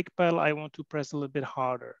the brake pedal, I want to press a little bit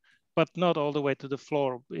harder, but not all the way to the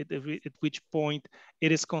floor, at which point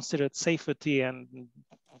it is considered safety and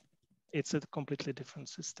it's a completely different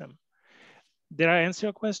system. Did I answer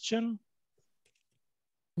your question?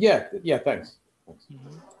 Yeah, thanks.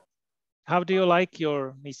 Mm-hmm. How do you like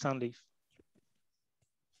your Nissan Leaf?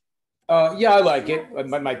 Yeah, I like it.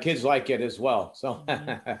 My kids like it as well. So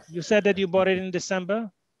you said that you bought it in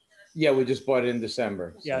December? Yeah, we just bought it in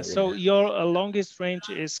December. Yeah, so your longest range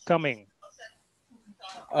is coming.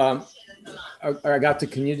 I got to,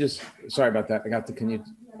 can you just, sorry about that. I got to, can you,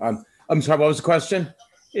 I'm sorry, what was the question?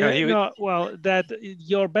 No, well, that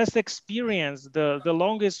your best experience, the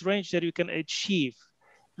longest range that you can achieve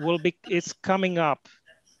will be, it's coming up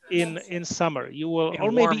in summer. You will,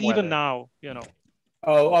 or maybe even now, you know.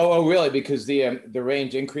 Oh, really? Because the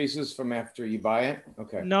range increases from after you buy it?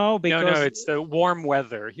 Okay. No, it's the warm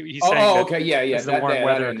weather. He's saying okay, yeah. As the warm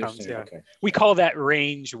weather comes, yeah. Okay. We call that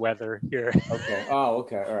range weather here. Okay. Oh,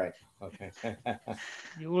 okay. All right. Okay.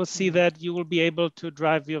 You will see that you will be able to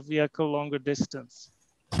drive your vehicle longer distance.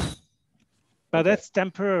 But that's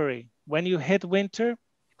temporary. When you hit winter,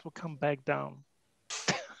 it will come back down.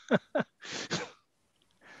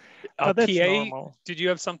 PA, normal. Did you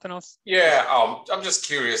have something else? Yeah, I'm just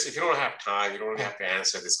curious. If you don't have time, you don't have to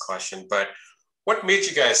answer this question, but what made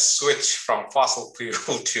you guys switch from fossil fuel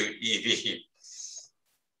to EV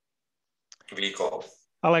vehicle?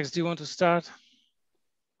 Alex, do you want to start?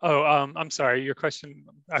 Oh, I'm sorry. Your question,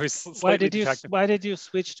 I was slightly distracted. Why did you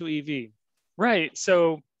switch to EV? Right.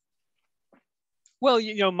 So, well,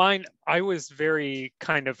 you know, I was very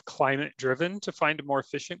kind of climate driven to find a more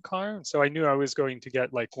efficient car. So I knew I was going to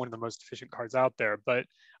get like one of the most efficient cars out there. But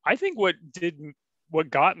I think what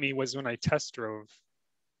got me was when I test drove.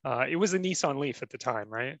 It was a Nissan Leaf at the time,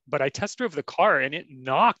 right? But I test drove the car and it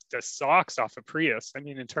knocked the socks off a Prius. I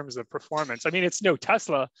mean, in terms of performance, I mean, it's no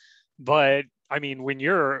Tesla, but I mean, when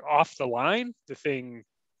you're off the line, the thing,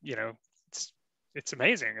 you know, it's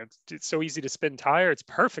amazing. It's so easy to spin tire. It's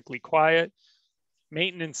perfectly quiet.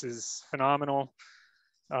 Maintenance is phenomenal.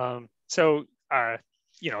 So,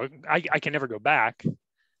 you know, I can never go back,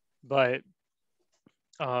 but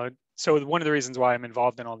so one of the reasons why I'm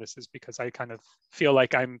involved in all this is because I kind of feel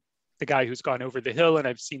like I'm the guy who's gone over the hill and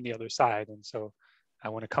I've seen the other side. And so I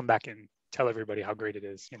want to come back and tell everybody how great it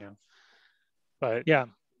is, you know, but yeah.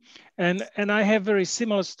 And I have a very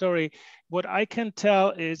similar story. What I can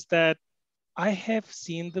tell is that I have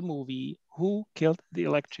seen the movie Who Killed the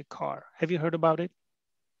Electric Car. Have you heard about it?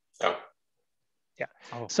 Yeah. Yeah.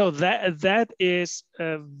 Oh. So that is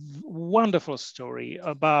a wonderful story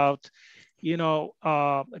about, you know,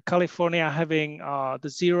 California having the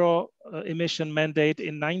zero emission mandate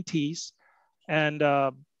in 90s, and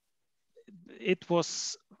it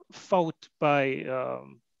was fought by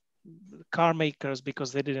car makers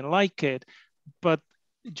because they didn't like it. But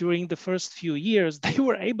during the first few years, they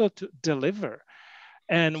were able to deliver.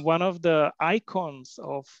 And one of the icons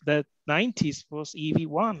of that 90s was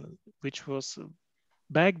EV1, which was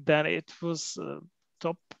back then, it was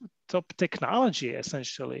top technology,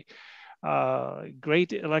 essentially.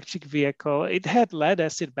 Great electric vehicle. It had lead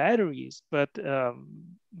acid batteries, but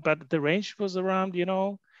the range was around, you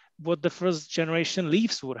know, what the first generation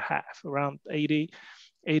Leafs would have, around 80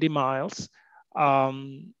 miles.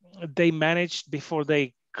 They managed, before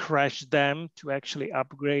they crashed them, to actually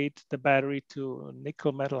upgrade the battery to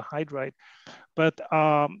nickel metal hydride. But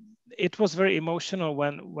it was very emotional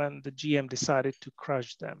when the GM decided to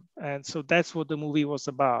crush them. And so that's what the movie was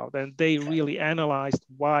about. And they really analyzed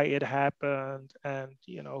why it happened and,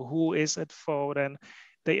 you know, who is at fault. And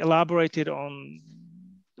they elaborated on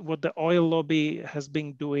what the oil lobby has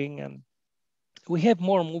been doing. And we have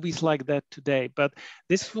more movies like that today, but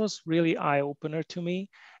this was really eye-opener to me.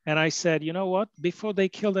 And I said, you know what, before they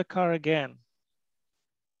kill the car again,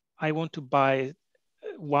 I want to buy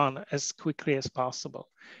one as quickly as possible.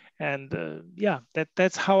 And yeah,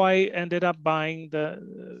 that's how I ended up buying the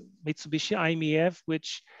Mitsubishi IMEF,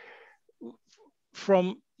 which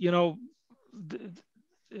from, you know,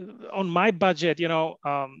 on my budget, you know,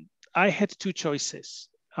 I had two choices,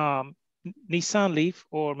 Nissan Leaf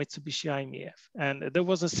or Mitsubishi IMEF. And there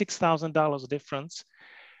was a $6,000 difference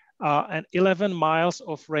and 11 miles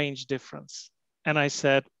of range difference. And I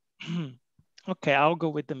said, okay, I'll go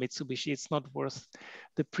with the Mitsubishi. It's not worth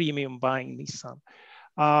the premium buying Nissan.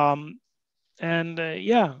 I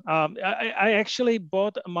actually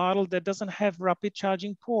bought a model that doesn't have rapid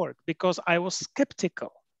charging port because I was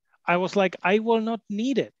skeptical. I was like, I will not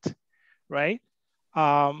need it, right?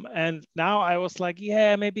 And now I was like,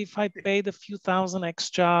 yeah, maybe if I paid a few thousand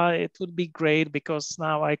extra, it would be great because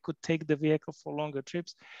now I could take the vehicle for longer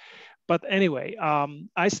trips. But anyway,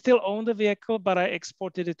 I still own the vehicle, but I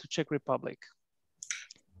exported it to Czech Republic.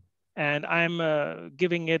 And I'm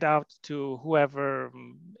giving it out to whoever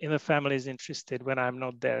in the family is interested when I'm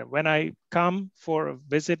not there. When I come for a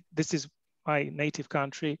visit, this is my native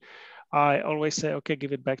country, I always say, okay,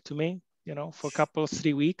 give it back to me, you know, for a couple,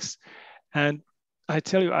 3 weeks. And I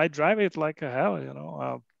tell you, I drive it like a hell, you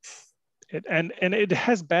know. And it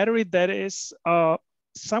has battery that is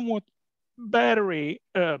somewhat better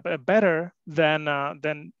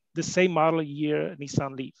than the same model year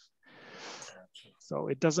Nissan Leaf. So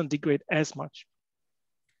it doesn't degrade as much.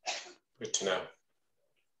 Good to know.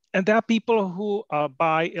 And there are people who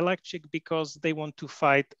buy electric because they want to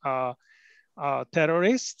fight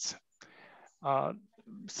terrorists.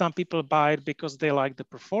 Some people buy it because they like the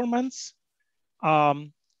performance.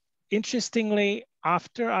 Interestingly,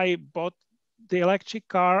 after I bought the electric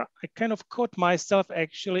car, I kind of caught myself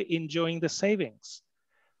actually enjoying the savings.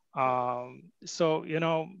 So, you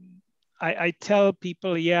know, I tell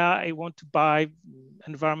people, yeah, I want to buy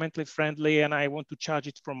environmentally friendly and I want to charge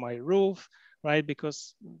it from my roof, right?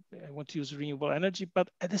 Because I want to use renewable energy, but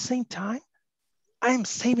at the same time, I'm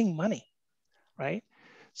saving money, right?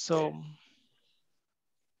 So.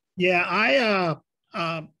 Yeah,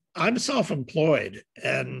 I'm self-employed,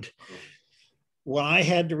 and when I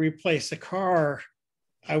had to replace a car,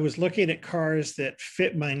 I was looking at cars that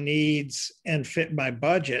fit my needs and fit my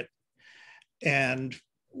budget. And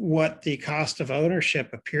what the cost of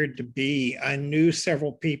ownership appeared to be, I knew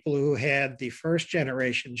several people who had the first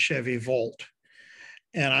generation Chevy Volt,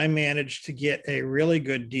 and I managed to get a really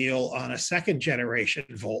good deal on a second generation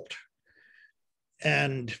Volt.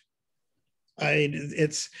 And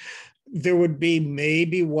there would be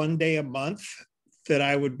maybe one day a month that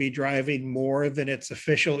I would be driving more than its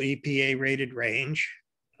official EPA rated range.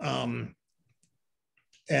 And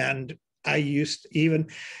I used, even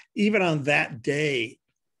on that day,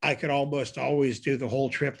 I could almost always do the whole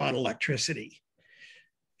trip on electricity.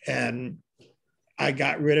 And I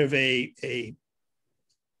got rid of I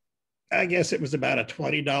guess it was about a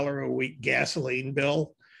 $20 a week gasoline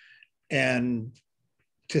bill. And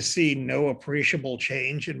to see no appreciable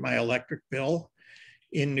change in my electric bill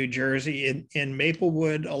in New Jersey, in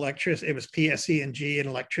Maplewood, electricity, it was PSE&G, and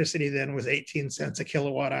electricity then was 18 cents a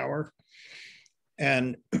kilowatt hour.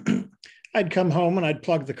 And I'd come home and I'd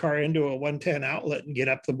plug the car into a 110 outlet and get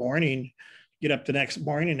up the next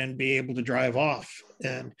morning and be able to drive off.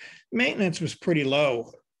 And maintenance was pretty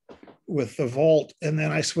low with the Volt. And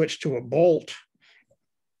then I switched to a Bolt,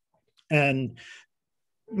 and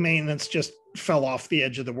maintenance just fell off the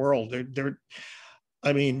edge of the world.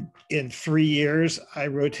 I mean, in 3 years, I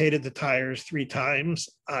rotated the tires 3 times.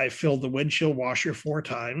 I filled the windshield washer 4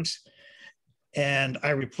 times. And I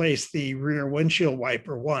replaced the rear windshield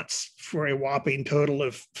wiper once for a whopping total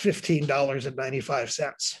of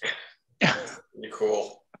 $15.95. Pretty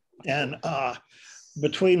cool. And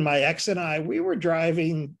between my ex and I, we were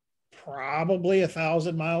driving probably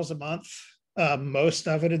 1,000 miles a month, most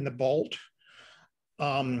of it in the Bolt.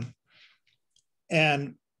 And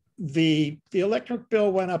the electric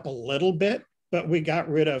bill went up a little bit, but we got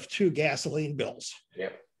rid of 2 gasoline bills.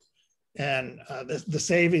 Yeah. And the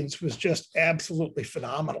savings was just absolutely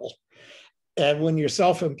phenomenal. And when you're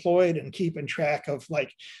self-employed and keeping track of,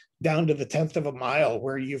 like, down to the 10th of a mile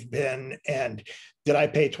where you've been, and did I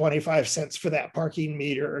pay 25 cents for that parking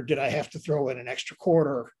meter, or did I have to throw in an extra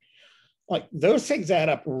quarter? Like, those things add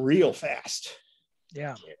up real fast.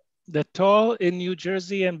 Yeah. The toll in New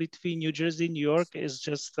Jersey and between New Jersey and New York is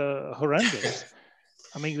just horrendous.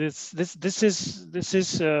 I mean, this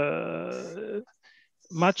is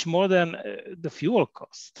much more than the fuel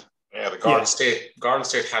cost. Yeah, the Garden State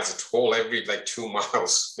has a toll every like 2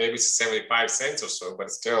 miles. Maybe it's 75 cents or so,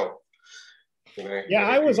 but still, you know. Yeah,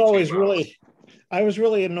 I was always really I was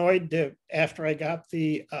really annoyed after I got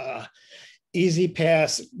the Easy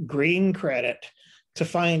Pass green credit to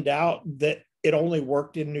find out that it only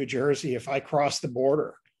worked in New Jersey. If I crossed the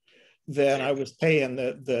border, then I was paying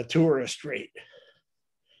the tourist rate.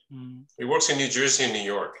 It works in New Jersey and New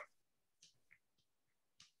York.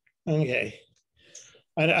 Okay.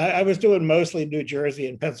 I was doing mostly New Jersey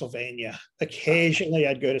and Pennsylvania. Occasionally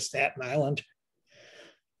I'd go to Staten Island.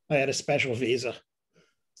 I had a special visa.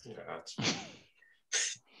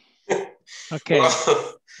 Okay.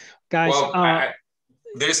 Well, guys,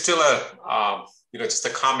 there's still a, just a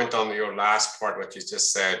comment on your last part, what you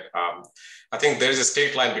just said. I think there's a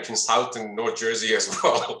state line between South and North Jersey as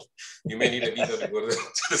well. You may need a visa to go to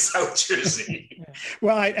the South Jersey.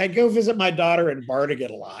 Well, I go visit my daughter in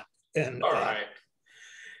Barnegat a lot. And all right.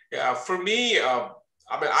 Yeah, for me, I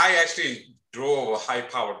actually drove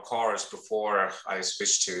high-powered cars before I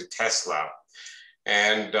switched to Tesla.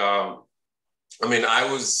 And I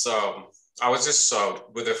was just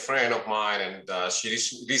with a friend of mine, and she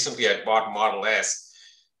recently had bought Model S,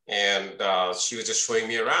 and she was just showing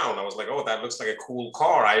me around. I was like, oh, that looks like a cool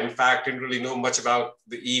car. I, in fact, didn't really know much about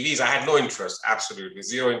the EVs. I had no interest, absolutely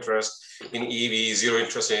zero interest in EVs, zero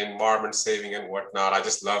interest in environment saving and whatnot. I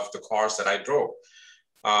just loved the cars that I drove.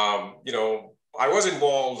 I was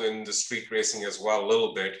involved in the street racing as well, a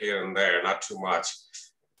little bit here and there, not too much.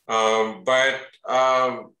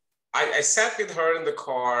 I sat with her in the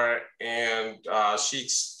car, and she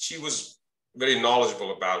was very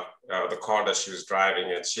knowledgeable about the car that she was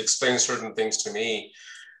driving, and she explained certain things to me.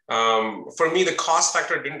 For me, the cost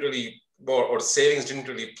factor didn't really, or the savings didn't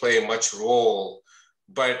really play much role,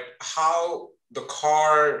 but how the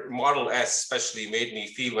car Model S especially made me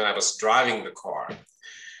feel when I was driving the car.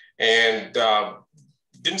 And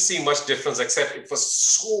didn't see much difference, except it was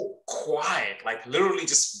so quiet, like literally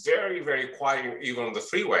just very, very quiet, even on the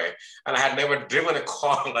freeway. And I had never driven a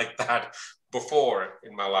car like that before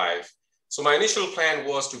in my life. So my initial plan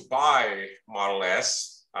was to buy Model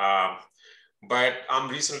S, but I'm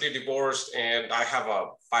recently divorced and I have a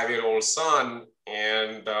 5-year-old son,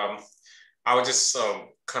 and I was just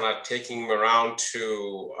kind of taking him around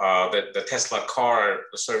to the Tesla car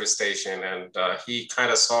service station, and he kind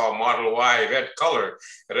of saw a Model Y red color.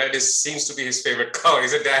 Red seems to be his favorite color. He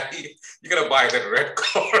said, Daddy, you're gonna buy that red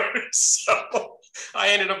car. So I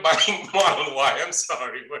ended up buying Model Y. I'm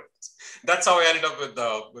sorry, but that's how I ended up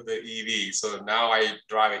with the EV. So now I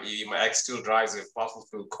drive an EV. My ex still drives a fossil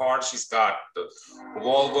fuel car. She's got the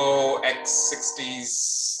Volvo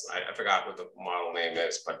X60s. I forgot what the model name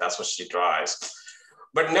is, but that's what she drives.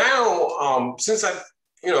 But now, since I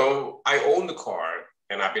own the car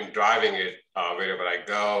and I've been driving it wherever I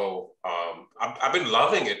go, I've been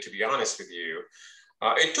loving it, to be honest with you.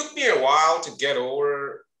 It took me a while to get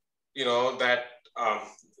over, that,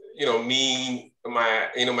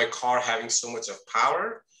 my car having so much of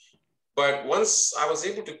power. But once I was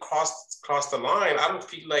able to cross the line, I don't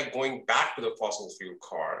feel like going back to the fossil fuel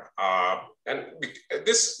car. And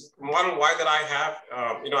this Model Y that I have,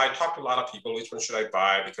 I talked to a lot of people, which one should I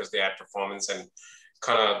buy, because they had performance and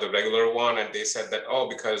kind of the regular one. And they said that, oh,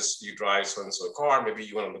 because you drive so-and-so car, maybe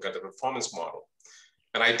you want to look at the performance model.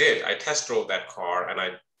 And I did. I test drove that car, and I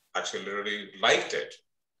actually literally liked it,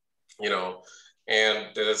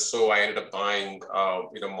 And so I ended up buying,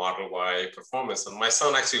 Model Y performance. And my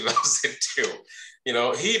son actually loves it too.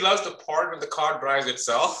 He loves the part when the car drives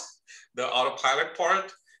itself, the autopilot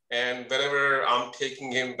part. And whenever I'm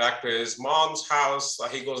taking him back to his mom's house,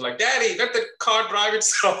 he goes like, Daddy, let the car drive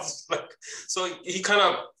itself. So he kind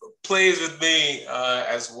of plays with me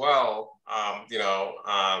as well.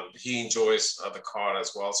 He enjoys the car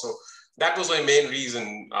as well. So that was my main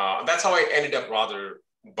reason. That's how I ended up rather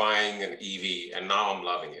buying an EV, and now I'm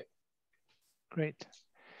loving it. Great.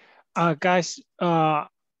 Guys,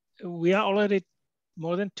 we are already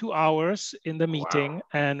more than 2 hours in the meeting. Wow.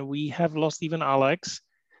 And we have lost even Alex.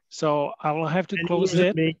 So I will have to close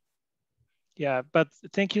it. Yeah, but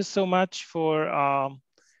thank you so much for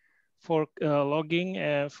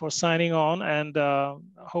logging, for signing on, and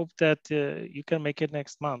hope that you can make it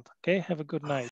next month. Okay, have a good night.